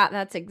for that.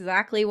 That's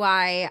exactly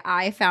why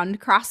I found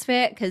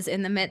CrossFit, because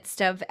in the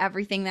midst of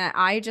everything that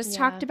I just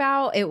talked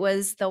about, it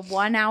was the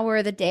 1 hour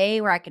of the day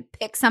where I could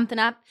pick something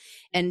up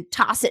and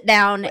toss it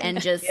down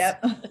and just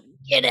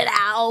get it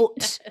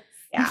out.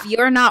 If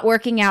you're not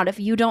working out,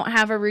 if you don't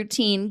have a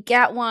routine,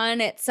 get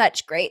one. It's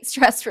such great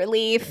stress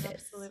relief.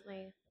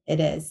 Absolutely. It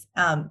is.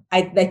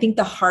 I think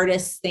the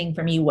hardest thing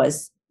for me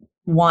was,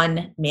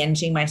 1,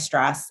 managing my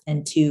stress,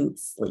 and 2,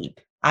 sleep.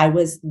 I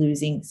was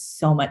losing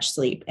so much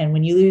sleep. And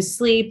when you lose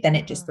sleep, then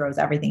it just throws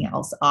everything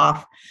else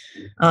off.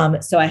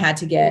 So I had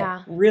to get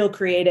real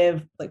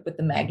creative, like with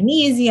the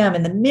magnesium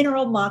and the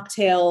mineral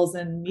mocktails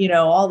and,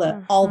 all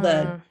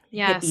the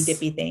hippy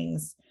dippy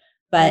things.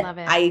 But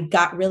I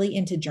got really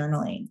into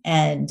journaling.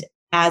 And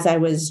as I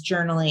was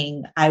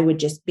journaling, I would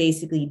just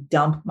basically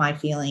dump my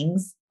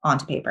feelings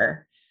onto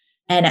paper.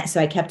 And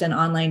so I kept an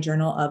online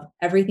journal of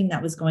everything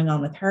that was going on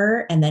with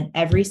her, and then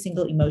every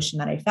single emotion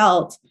that I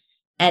felt.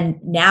 And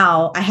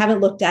now I haven't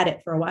looked at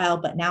it for a while,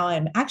 but now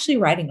I'm actually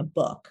writing a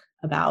book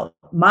about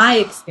my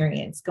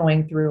experience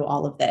going through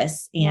all of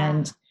this.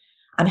 And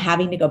I'm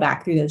having to go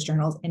back through those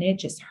journals, and it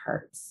just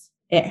hurts.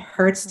 It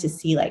hurts to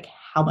see like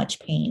how much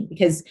pain,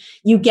 because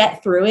you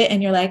get through it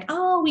and you're like,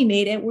 oh, we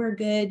made it. We're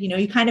good.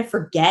 You kind of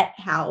forget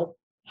how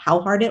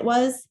hard it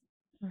was.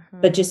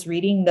 But just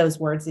reading those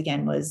words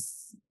again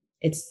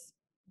it's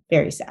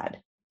very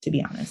sad, to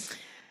be honest.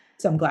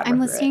 So I'm glad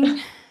we're through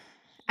it.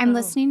 I'm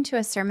listening to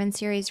a sermon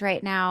series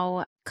right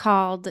now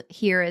called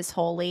Here is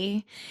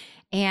Holy.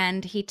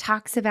 And he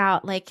talks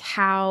about like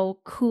how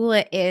cool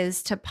it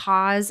is to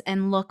pause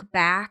and look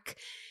back.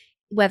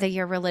 Whether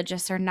you're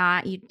religious or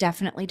not, you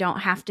definitely don't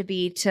have to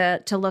be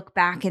to look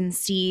back and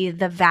see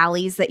the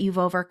valleys that you've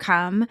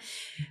overcome,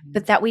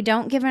 but that we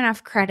don't give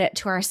enough credit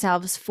to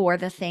ourselves for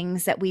the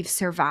things that we've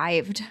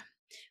survived.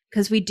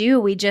 Because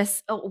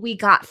we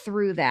got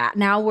through that.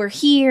 Now we're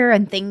here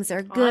and things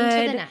are good.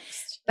 On to the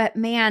next. But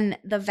man,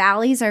 the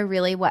valleys are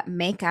really what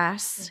make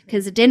us,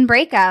 because it didn't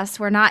break us.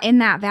 We're not in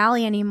that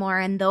valley anymore.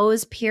 And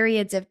those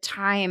periods of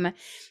time,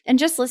 and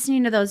just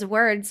listening to those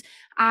words,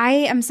 I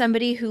am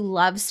somebody who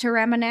loves to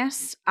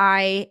reminisce.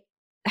 I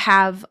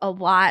have a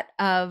lot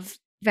of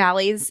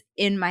valleys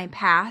in my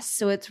past.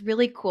 So it's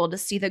really cool to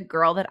see the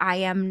girl that I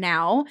am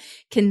now,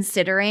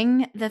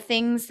 considering the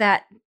things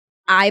that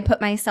I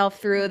put myself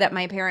through, that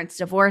my parents'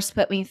 divorce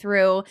put me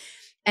through,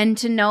 and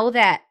to know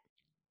that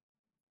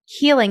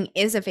healing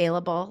is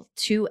available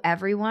to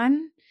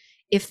everyone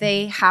if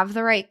they have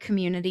the right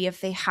community,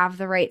 if they have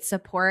the right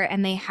support,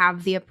 and they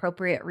have the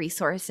appropriate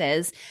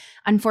resources.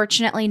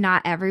 Unfortunately,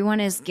 not everyone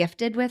is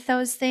gifted with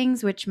those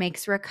things, which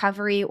makes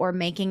recovery or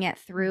making it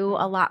through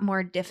a lot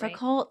more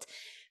difficult.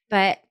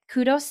 Right. But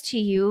kudos to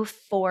you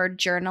for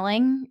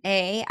journaling,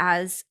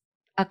 as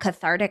a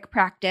cathartic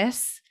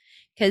practice.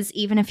 Because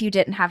even if you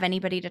didn't have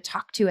anybody to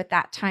talk to at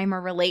that time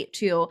or relate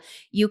to,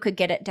 you could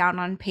get it down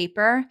on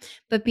paper.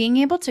 But being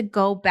able to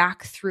go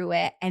back through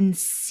it and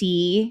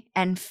see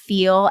and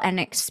feel and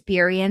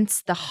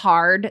experience the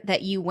hard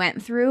that you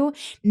went through,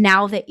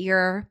 now that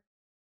you're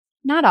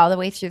not all the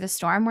way through the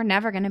storm. We're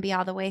never going to be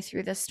all the way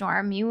through the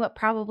storm. You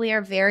probably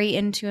are very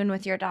in tune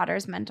with your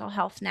daughter's mental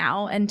health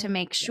now, and to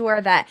make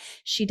sure that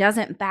she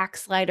doesn't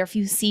backslide, or if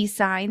you see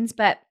signs,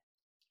 but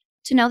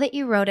to know that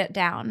you wrote it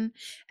down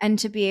and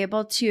to be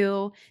able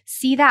to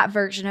see that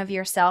version of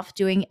yourself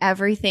doing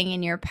everything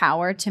in your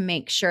power to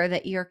make sure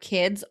that your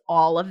kids,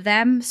 all of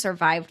them,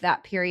 survived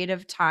that period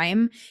of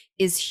time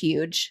is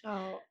huge.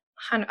 Oh,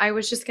 I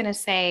was just going to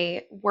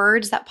say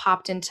words that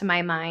popped into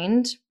my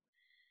mind: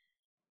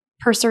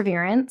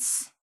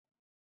 perseverance,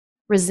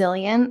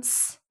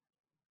 resilience,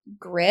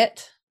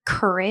 grit,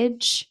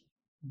 courage.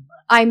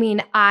 I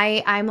mean,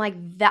 I'm like,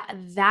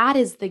 that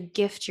is the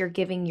gift you're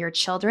giving your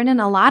children.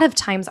 And a lot of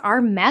times our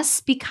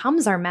mess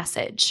becomes our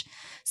message.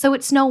 So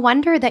it's no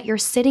wonder that you're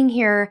sitting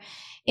here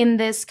in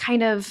this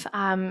kind of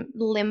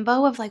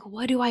limbo of like,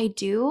 what do I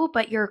do?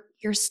 But you're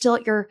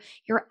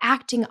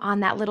acting on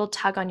that little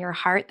tug on your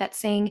heart that's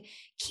saying,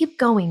 keep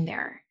going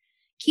there,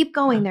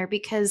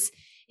 because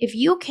if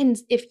you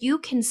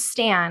can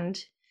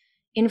stand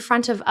in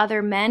front of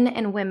other men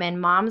and women,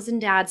 moms and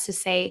dads, to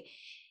say,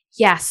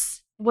 yes,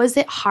 was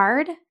it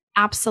hard?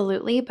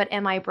 Absolutely. But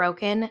am I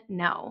broken?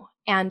 No.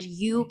 And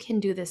you can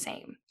do the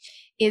same,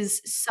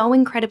 is so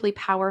incredibly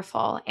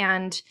powerful.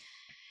 And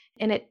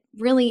it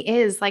really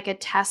is like a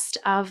test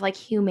of like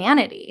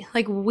humanity.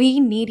 Like, we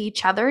need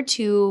each other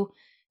to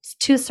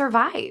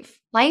survive.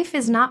 Life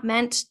is not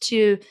meant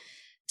to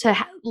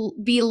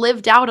be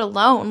lived out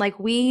alone. Like,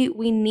 we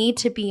need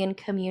to be in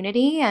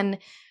community. And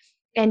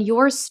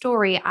your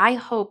story, I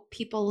hope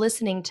people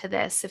listening to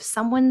this, if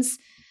someone's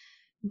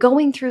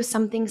going through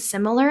something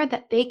similar,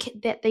 that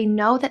they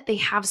know that they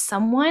have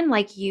someone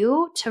like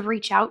you to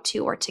reach out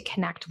to or to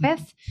connect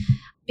with,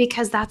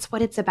 because that's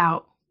what it's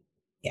about.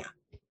 Yeah,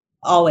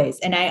 always.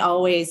 And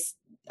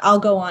I'll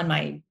go on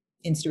my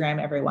Instagram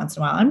every once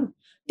in a while. I'm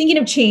thinking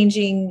of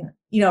changing,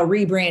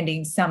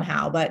 rebranding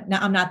somehow, but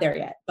I'm not there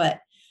yet. But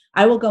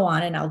I will go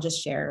on and I'll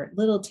just share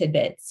little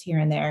tidbits here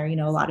and there.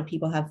 A lot of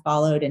people have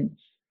followed, and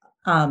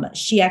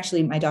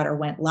my daughter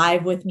went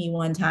live with me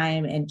one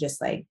time and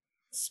just like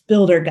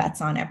spilled her guts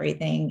on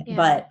everything. Yeah.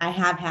 But I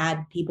have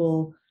had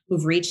people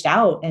who've reached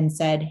out and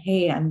said,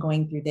 hey, I'm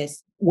going through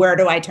this. Where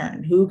do I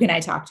turn? Who can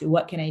I talk to?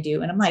 What can I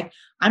do? And I'm like,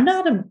 I'm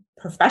not a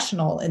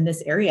professional in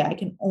this area. I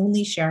can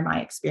only share my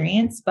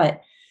experience,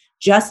 but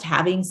just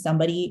having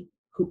somebody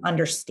who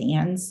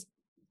understands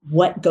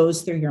what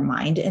goes through your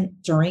mind and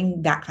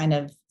during that kind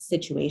of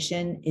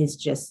situation is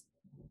just,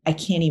 I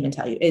can't even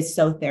tell you, it's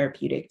so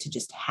therapeutic to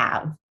just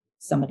have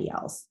somebody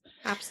else.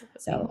 Absolutely.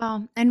 So,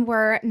 well, and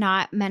we're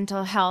not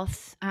mental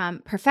health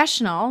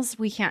professionals.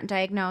 We can't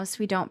diagnose.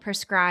 We don't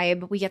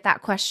prescribe. We get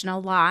that question a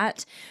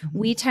lot. Mm-hmm.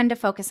 We tend to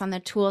focus on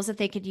the tools that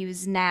they could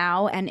use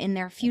now and in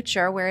their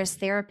future, whereas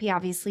therapy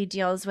obviously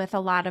deals with a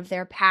lot of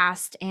their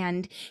past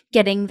and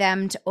getting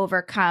them to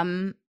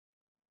overcome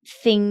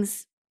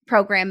things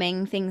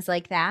programming, things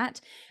like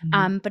that.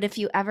 Mm-hmm. But if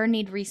you ever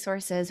need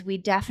resources, we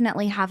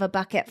definitely have a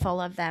bucket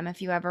full of them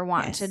if you ever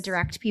want to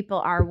direct people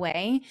our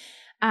way.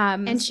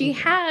 And she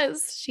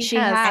has. She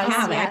has. I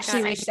have. I Yeah,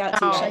 actually reached out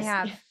to you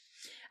guys.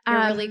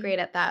 You're really great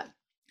at that.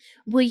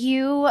 Will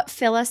you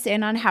fill us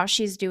in on how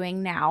she's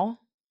doing now?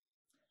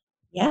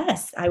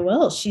 Yes, I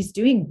will. She's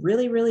doing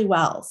really, really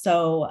well.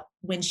 So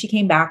when she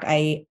came back,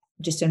 I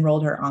just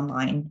enrolled her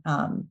online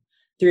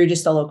through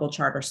just a local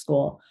charter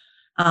school.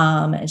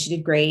 And she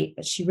did great,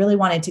 but she really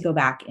wanted to go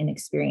back and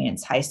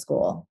experience high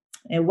school.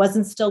 It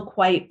wasn't still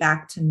quite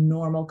back to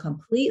normal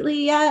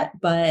completely yet,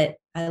 but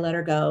I let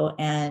her go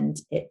and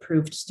it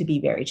proved to be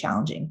very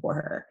challenging for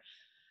her.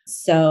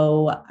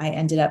 So I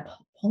ended up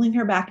pulling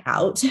her back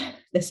out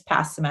this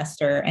past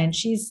semester, and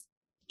she's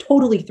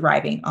totally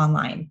thriving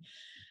online.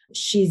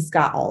 She's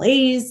got all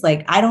A's.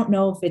 Like, I don't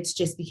know if it's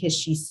just because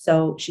she's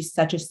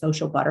such a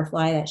social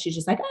butterfly that she's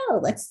just like, oh,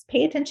 let's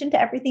pay attention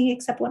to everything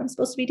except what I'm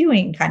supposed to be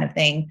doing kind of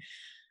thing.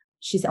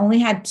 She's only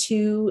had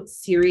 2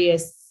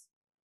 serious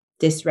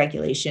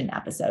dysregulation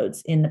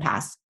episodes in the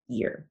past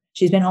year.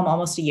 She's been home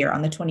almost a year.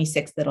 On the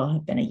 26th, it'll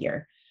have been a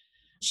year.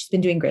 She's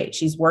been doing great.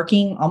 She's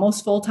working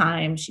almost full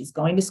time. She's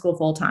going to school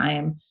full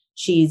time.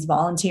 She's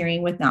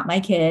volunteering with Not My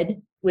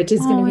Kid, which is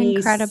going to be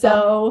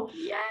incredible.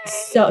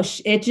 So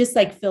it just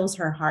like fills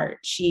her heart.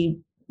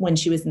 When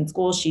she was in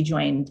school, she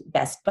joined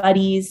Best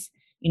Buddies,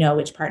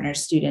 which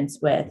partners students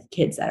with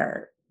kids that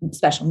are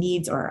special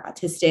needs or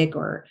autistic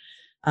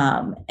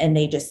and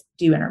they just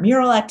do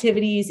intramural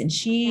activities, and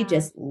she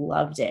just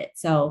loved it.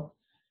 So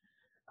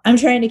I'm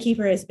trying to keep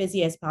her as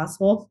busy as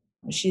possible.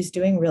 She's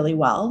doing really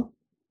well.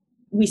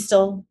 We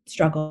still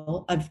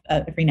struggle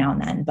every now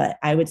and then, but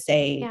I would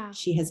say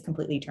she has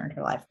completely turned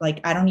her life. Like,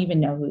 I don't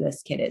even know who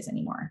this kid is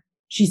anymore.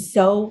 She's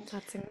so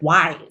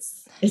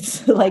wise.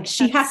 It's like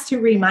she has to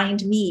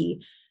remind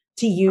me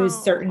to use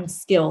certain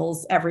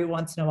skills every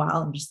once in a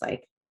while. I'm just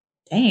like,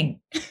 dang.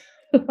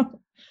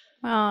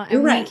 Well,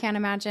 and we can't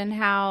imagine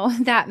how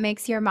that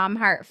makes your mom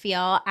heart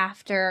feel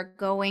after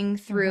going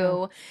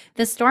through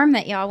the storm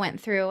that y'all went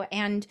through.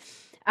 And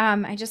I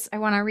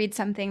want to read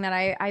something that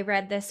I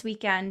read this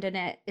weekend,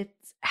 and it's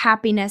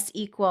happiness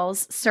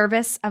equals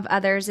service of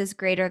others is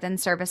greater than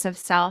service of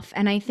self.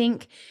 And I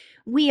think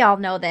we all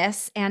know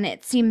this, and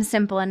it seems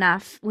simple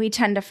enough. We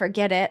tend to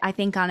forget it, I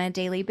think, on a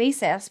daily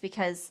basis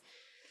because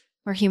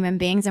we're human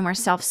beings and we're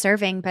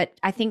self-serving. But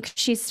I think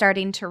she's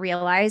starting to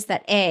realize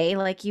that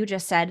like you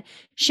just said,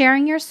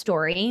 sharing your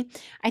story,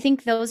 I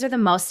think those are the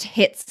most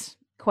hits,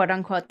 quote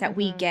unquote, that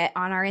we get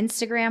on our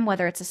Instagram,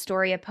 whether it's a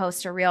story, a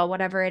post, a reel,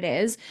 whatever it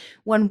is,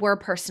 when we're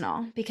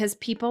personal, because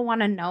people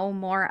want to know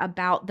more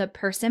about the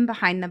person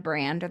behind the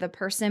brand or the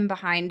person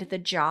behind the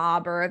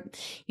job or,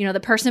 the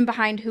person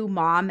behind who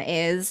mom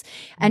is.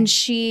 And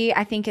she,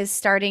 I think, is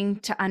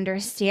starting to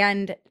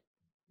understand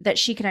that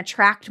she can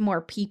attract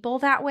more people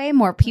that way.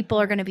 More people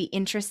are going to be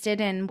interested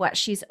in what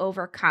she's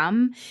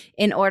overcome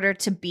in order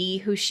to be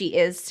who she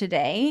is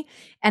today.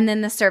 And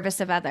then the service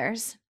of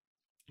others.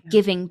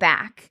 Giving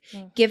back.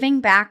 Giving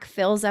back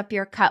fills up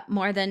your cup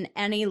more than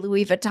any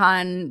Louis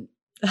Vuitton,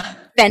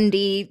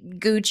 Fendi,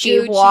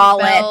 Gucci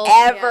wallet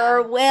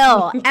ever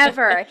will,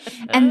 ever.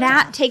 And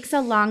that takes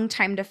a long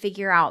time to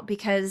figure out,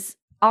 because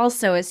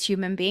also as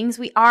human beings,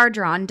 we are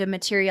drawn to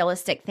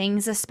materialistic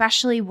things,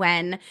 especially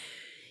when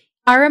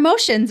our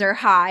emotions are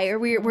high or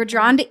we're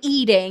drawn to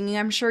eating.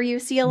 I'm sure you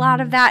see a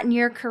lot of that in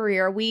your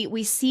career.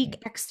 We seek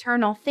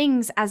external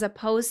things as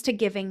opposed to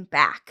giving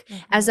back,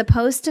 as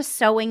opposed to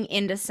sewing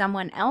into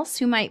someone else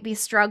who might be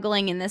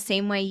struggling in the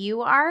same way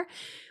you are.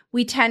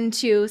 We tend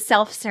to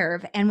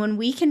self-serve. And when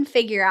we can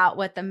figure out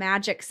what the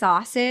magic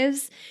sauce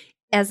is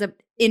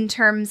in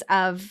terms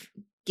of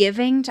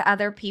giving to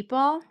other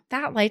people,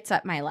 that lights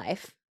up my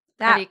life.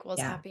 That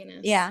equals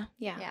happiness. Yeah.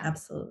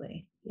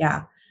 Absolutely.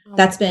 Yeah.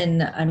 That's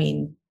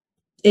been,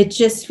 it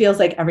just feels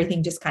like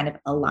everything just kind of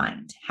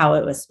aligned how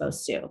it was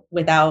supposed to,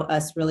 without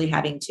us really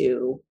having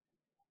to,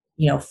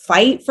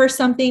 fight for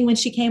something when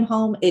she came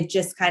home. It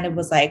just kind of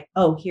was like,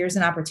 oh, here's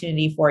an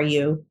opportunity for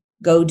you.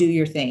 Go do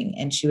your thing.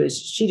 And she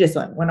just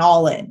went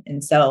all in.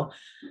 And so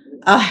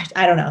I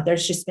don't know.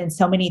 There's just been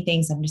so many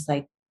things. I'm just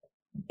like,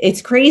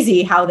 it's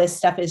crazy how this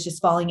stuff is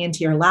just falling into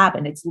your lap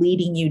and it's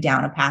leading you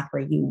down a path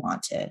where you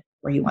want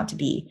to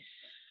be.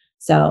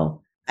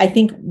 So I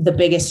think the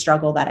biggest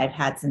struggle that I've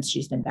had since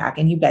she's been back,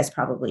 and you guys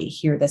probably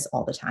hear this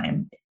all the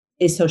time,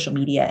 is social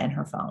media and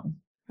her phone.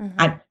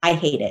 I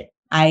hate it.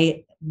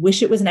 I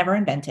wish it was never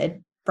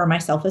invented for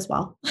myself as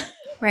well.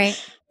 Right.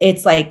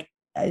 It's like,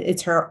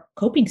 it's her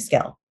coping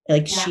skill.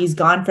 Like she's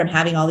gone from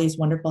having all these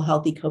wonderful,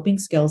 healthy coping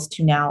skills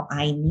to now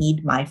I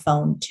need my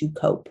phone to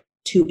cope,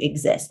 to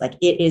exist. Like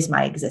it is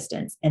my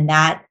existence. And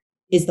that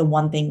is the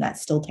one thing that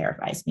still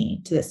terrifies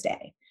me to this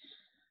day.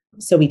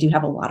 So we do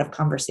have a lot of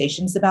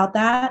conversations about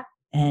that.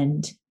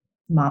 And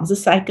mom's a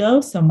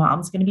psycho. So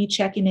mom's going to be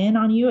checking in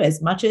on you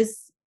as much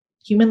as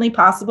humanly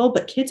possible,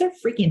 but kids are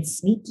freaking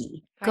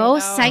sneaky. Go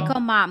psycho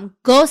mom.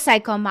 Go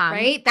psycho mom.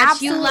 Right?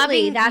 That's Absolutely. you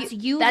loving. That's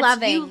you that's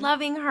loving. you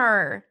loving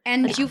her.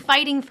 And that's you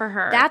fighting for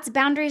her. That's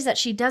boundaries that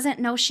she doesn't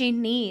know she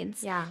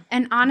needs. Yeah.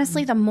 And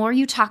honestly, the more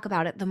you talk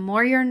about it, the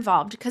more you're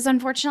involved. Because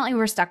unfortunately,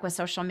 we're stuck with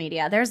social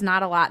media. There's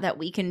not a lot that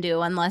we can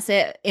do unless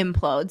it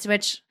implodes,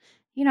 which,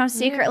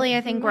 secretly,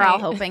 I think we're all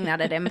hoping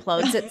that it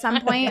implodes at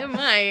some point. It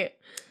might.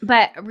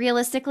 But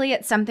realistically,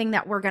 it's something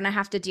that we're going to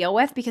have to deal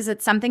with because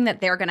it's something that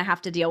they're going to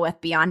have to deal with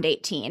beyond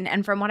 18.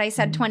 And from what I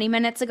said 20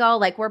 minutes ago,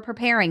 like we're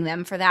preparing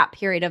them for that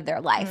period of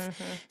their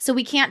life. So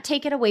we can't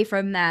take it away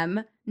from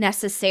them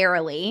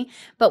necessarily.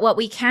 But what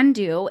we can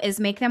do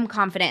is make them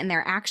confident in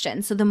their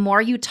actions. So the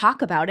more you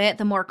talk about it,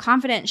 the more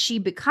confident she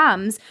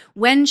becomes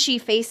when she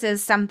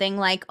faces something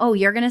like, oh,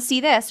 you're going to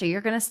see this, or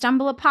you're going to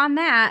stumble upon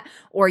that,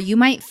 or you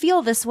might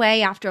feel this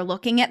way after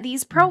looking at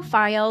these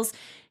profiles.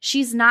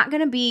 She's not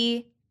going to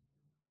be...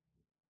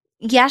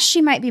 Yes,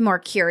 she might be more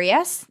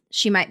curious.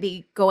 She might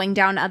be going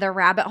down other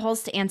rabbit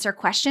holes to answer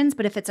questions.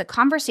 But if it's a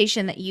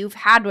conversation that you've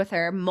had with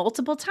her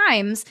multiple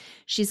times,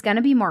 she's going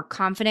to be more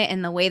confident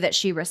in the way that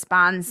she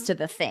responds to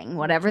the thing,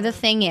 whatever the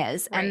thing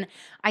is. Right. And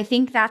I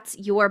think that's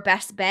your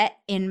best bet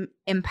in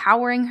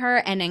empowering her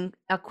and in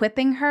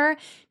equipping her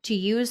to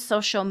use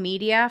social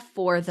media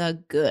for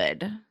the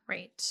good.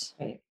 Right.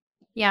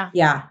 Yeah.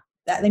 Yeah.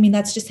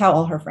 That's just how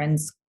all her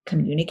friends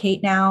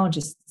communicate now.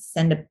 Just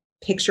send a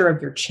picture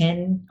of your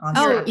chin on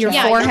Snapchat. Your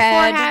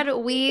forehead.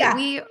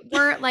 We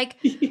were like,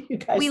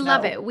 we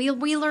love it. We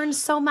learned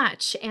so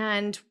much.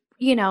 And,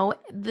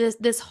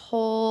 this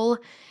whole,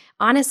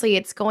 honestly,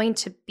 it's going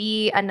to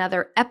be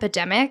another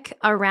epidemic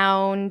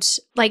around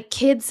like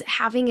kids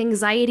having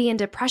anxiety and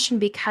depression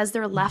because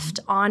they're left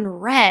on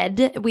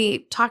red. We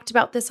talked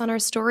about this on our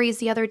stories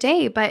the other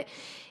day, but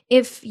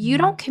if you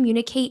don't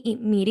communicate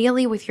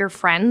immediately with your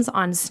friends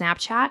on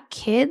Snapchat,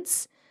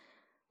 kids,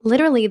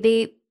 literally,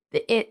 they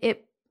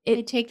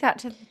take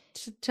that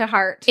to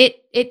heart.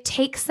 It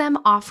takes them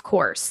off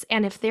course.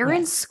 And if they're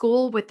in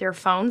school with their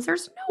phones,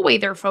 there's no way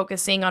they're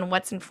focusing on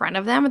what's in front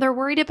of them. They're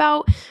worried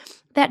about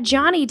that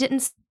Johnny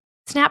didn't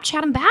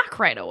Snapchat him back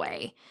right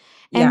away.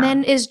 And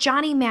then is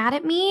Johnny mad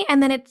at me?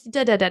 And then it's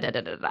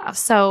da-da-da-da-da-da-da.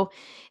 So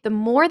the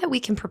more that we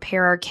can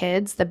prepare our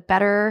kids, the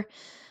better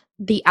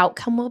the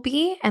outcome will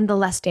be and the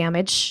less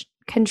damage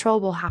control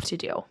we'll have to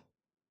do.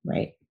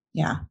 Right.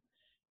 Yeah.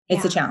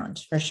 It's a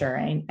challenge for sure.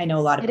 I know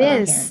a lot of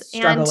parents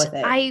struggle with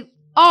it.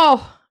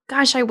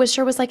 I wish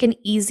there was like an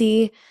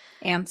easy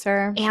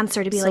answer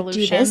to be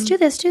solution.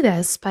 Like, do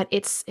this. But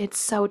it's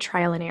so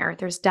trial and error.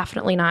 There's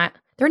definitely not.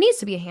 There needs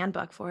to be a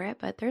handbook for it,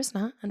 but there's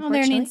not, unfortunately. Well,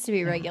 there needs to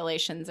be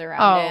regulations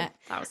around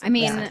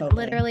it.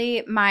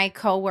 Literally, my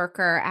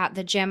coworker at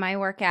the gym I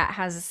work at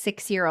has a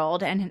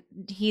 6-year-old, and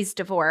he's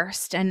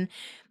divorced, and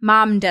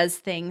mom does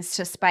things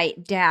to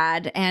spite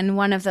dad. And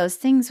one of those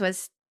things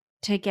was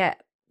to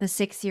get the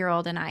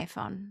 6-year-old an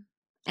iPhone.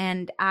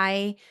 And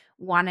I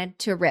wanted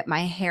to rip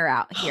my hair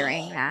out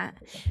hearing that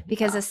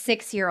because a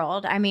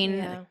 6-year-old,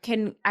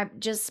 can I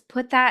just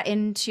put that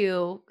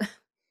into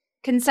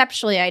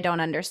conceptually, I don't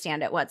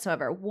understand it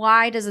whatsoever.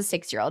 Why does a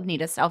 6-year-old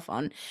need a cell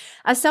phone?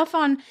 A cell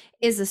phone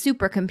is a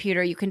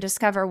supercomputer. You can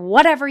discover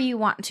whatever you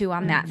want to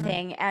on that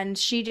thing. And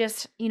she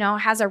just,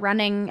 has a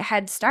running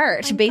head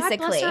start, basically.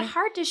 God bless her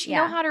heart. Does she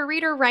know how to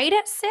read or write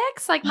at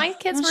 6? Like my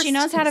kids were she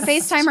knows how to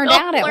FaceTime her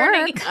dad at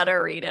work. How to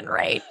read and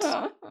write.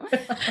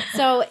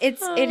 So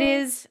it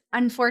is,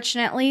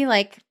 unfortunately,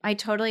 like I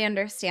totally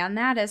understand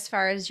that as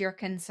far as your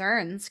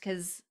concerns,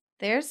 because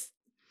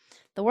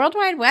the World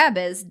Wide Web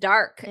is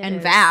dark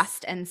and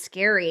vast and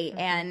scary.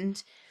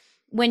 And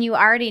when you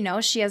already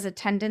know she has a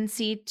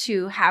tendency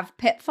to have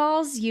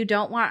pitfalls, you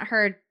don't want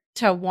her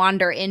to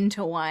wander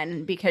into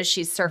one because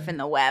she's surfing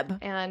the web.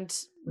 And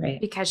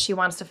because she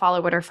wants to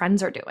follow what her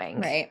friends are doing.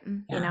 Right.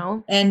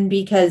 And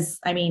because,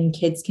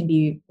 kids can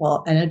be,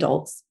 and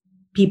adults,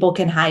 people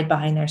can hide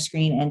behind their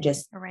screen and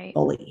just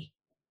bully,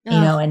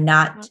 and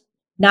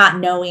not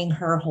knowing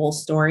her whole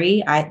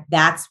story.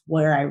 That's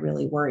where I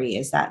really worry,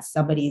 is that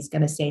somebody's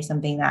going to say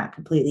something that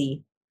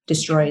completely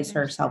destroys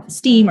her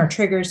self-esteem or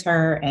triggers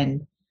her,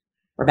 and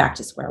we're back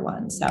to square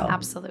one. So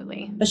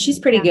absolutely. But she's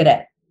pretty good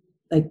at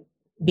like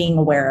being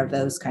aware of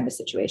those kind of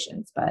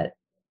situations, but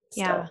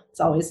still, it's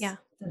always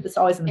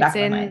in the back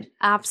of my mind.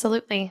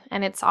 Absolutely.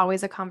 And it's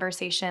always a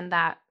conversation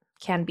that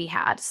can be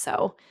had.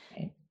 So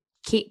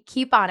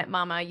keep on it,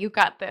 mama. You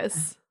got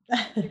this.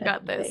 You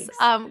got this.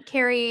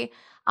 Carrie,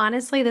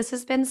 honestly, this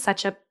has been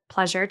such a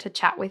pleasure to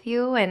chat with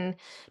you and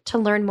to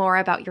learn more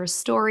about your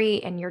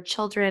story and your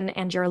children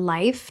and your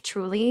life.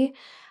 Truly,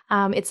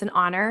 it's an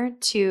honor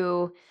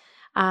to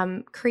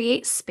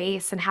create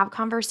space and have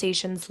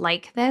conversations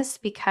like this,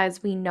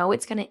 because we know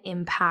it's going to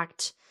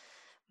impact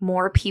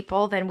more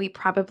people than we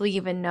probably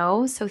even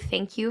know. So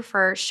thank you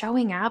for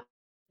showing up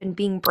and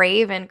being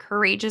brave and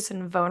courageous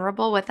and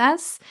vulnerable with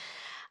us.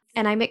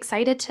 And I'm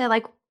excited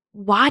to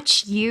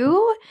watch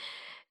you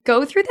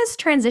go through this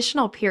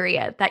transitional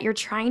period that you're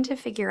trying to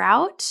figure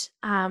out.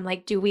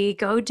 Like, do we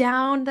go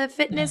down the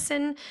fitness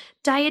and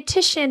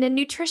dietitian and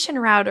nutrition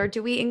route, or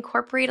do we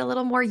incorporate a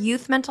little more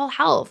youth mental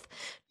health?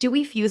 Do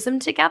we fuse them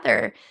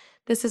together?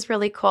 This is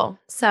really cool.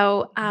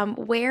 So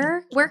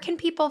where can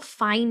people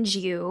find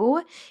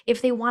you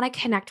if they want to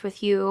connect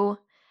with you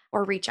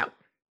or reach out?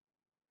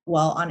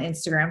 Well, on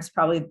Instagram's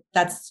probably,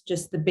 that's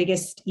just the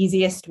biggest,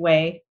 easiest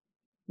way,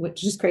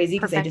 which is crazy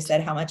because I just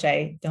said how much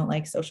I don't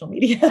like social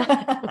media.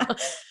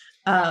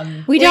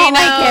 We don't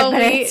like it,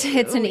 but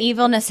it's an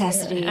evil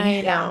necessity.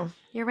 I know.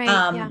 You're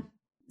right.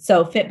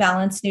 So Fit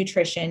Balance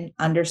Nutrition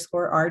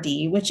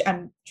 _RD, which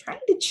I'm trying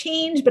to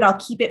change, but I'll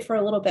keep it for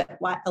a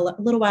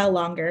little while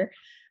longer.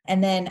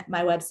 And then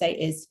my website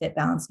is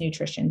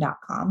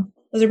fitbalancenutrition.com.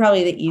 Those are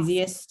probably the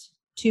easiest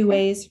two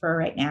ways for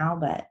right now,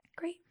 but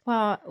great.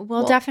 Well,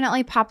 we'll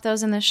definitely pop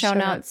those in the show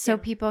notes so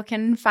people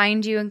can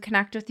find you and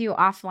connect with you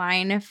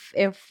offline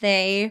if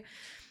they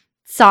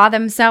saw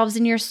themselves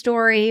in your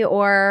story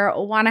or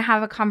want to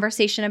have a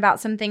conversation about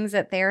some things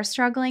that they're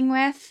struggling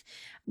with.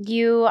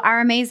 You are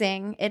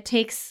amazing. It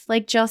takes,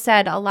 like Jill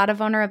said, a lot of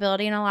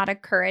vulnerability and a lot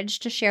of courage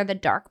to share the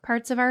dark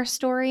parts of our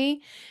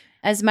story.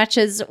 As much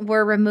as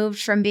we're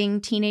removed from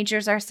being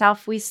teenagers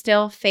ourselves, we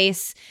still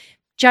face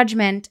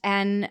judgment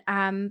and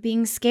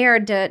being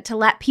scared to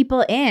let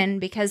people in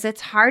because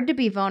it's hard to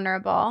be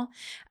vulnerable.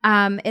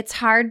 It's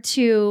hard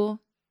to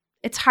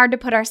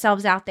put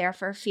ourselves out there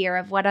for fear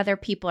of what other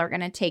people are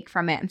going to take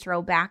from it and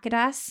throw back at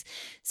us.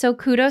 So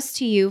kudos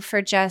to you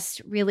for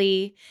just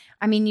really,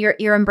 I mean,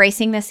 you're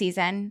embracing the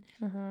season.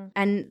 Mm-hmm.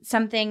 And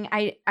something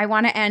I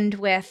want to end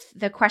with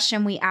the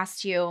question we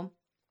asked you.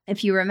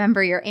 If you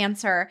remember your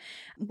answer,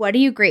 what are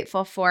you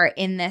grateful for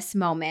in this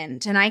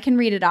moment? And I can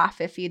read it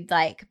off if you'd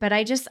like, but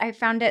I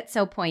found it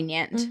so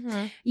poignant.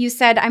 Mm-hmm. You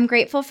said, I'm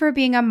grateful for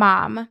being a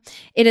mom.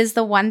 It is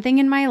the one thing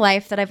in my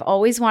life that I've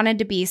always wanted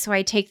to be. So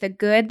I take the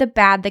good, the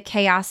bad, the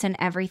chaos, and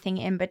everything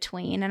in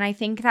between. And I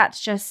think that's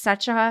just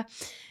such a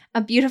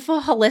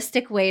beautiful,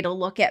 holistic way to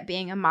look at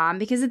being a mom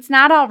because it's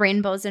not all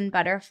rainbows and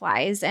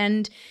butterflies.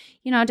 And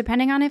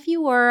depending on if you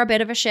were a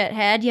bit of a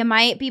shithead, you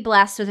might be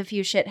blessed with a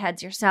few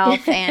shitheads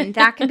yourself. And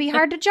that can be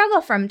hard to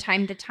juggle from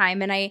time to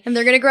time. And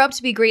they're going to grow up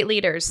to be great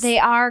leaders. They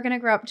are going to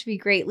grow up to be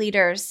great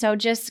leaders. So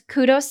just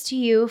kudos to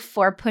you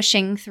for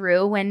pushing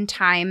through when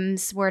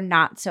times were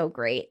not so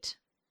great.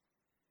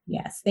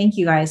 Yes. Thank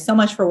you guys so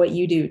much for what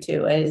you do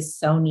too. It is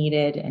so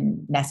needed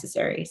and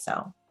necessary.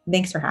 So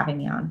thanks for having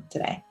me on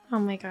today. Oh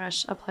my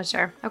gosh, a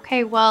pleasure.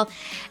 Okay, well,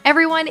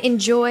 everyone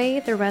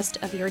enjoy the rest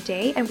of your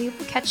day and we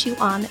will catch you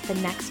on the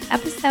next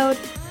episode.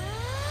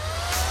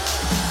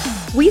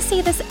 We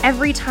say this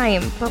every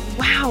time, but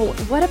wow,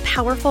 what a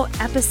powerful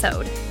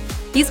episode.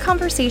 These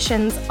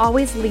conversations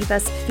always leave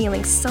us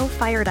feeling so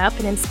fired up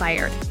and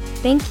inspired.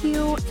 Thank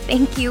you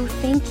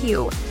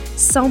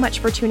so much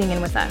for tuning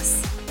in with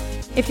us.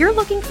 If you're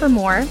looking for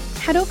more,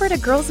 head over to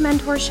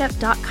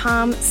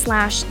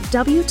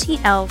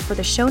girlsmentorship.com/WTL for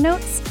the show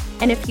notes.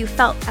 And if you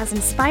felt as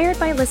inspired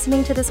by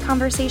listening to this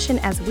conversation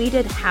as we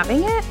did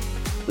having it,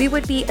 we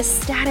would be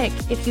ecstatic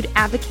if you'd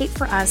advocate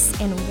for us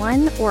in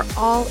one or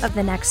all of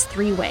the next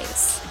 3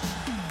 ways.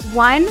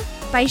 1,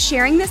 by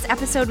sharing this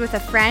episode with a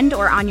friend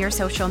or on your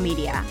social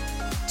media.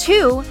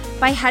 2,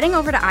 by heading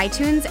over to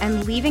iTunes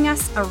and leaving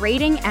us a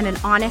rating and an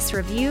honest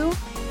review.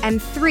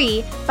 And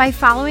 3, by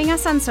following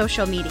us on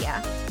social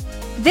media.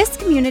 This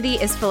community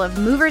is full of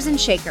movers and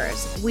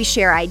shakers. We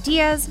share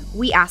ideas,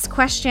 we ask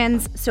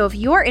questions, so if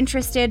you're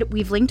interested,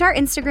 we've linked our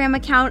Instagram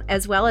account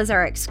as well as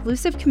our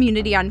exclusive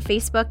community on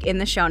Facebook in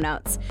the show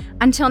notes.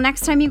 Until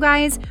next time, you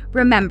guys,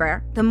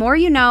 remember, the more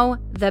you know,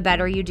 the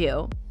better you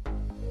do.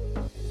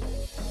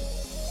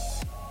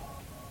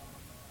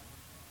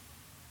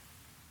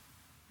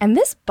 And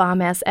this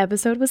bomb-ass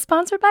episode was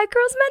sponsored by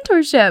Girls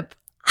Mentorship.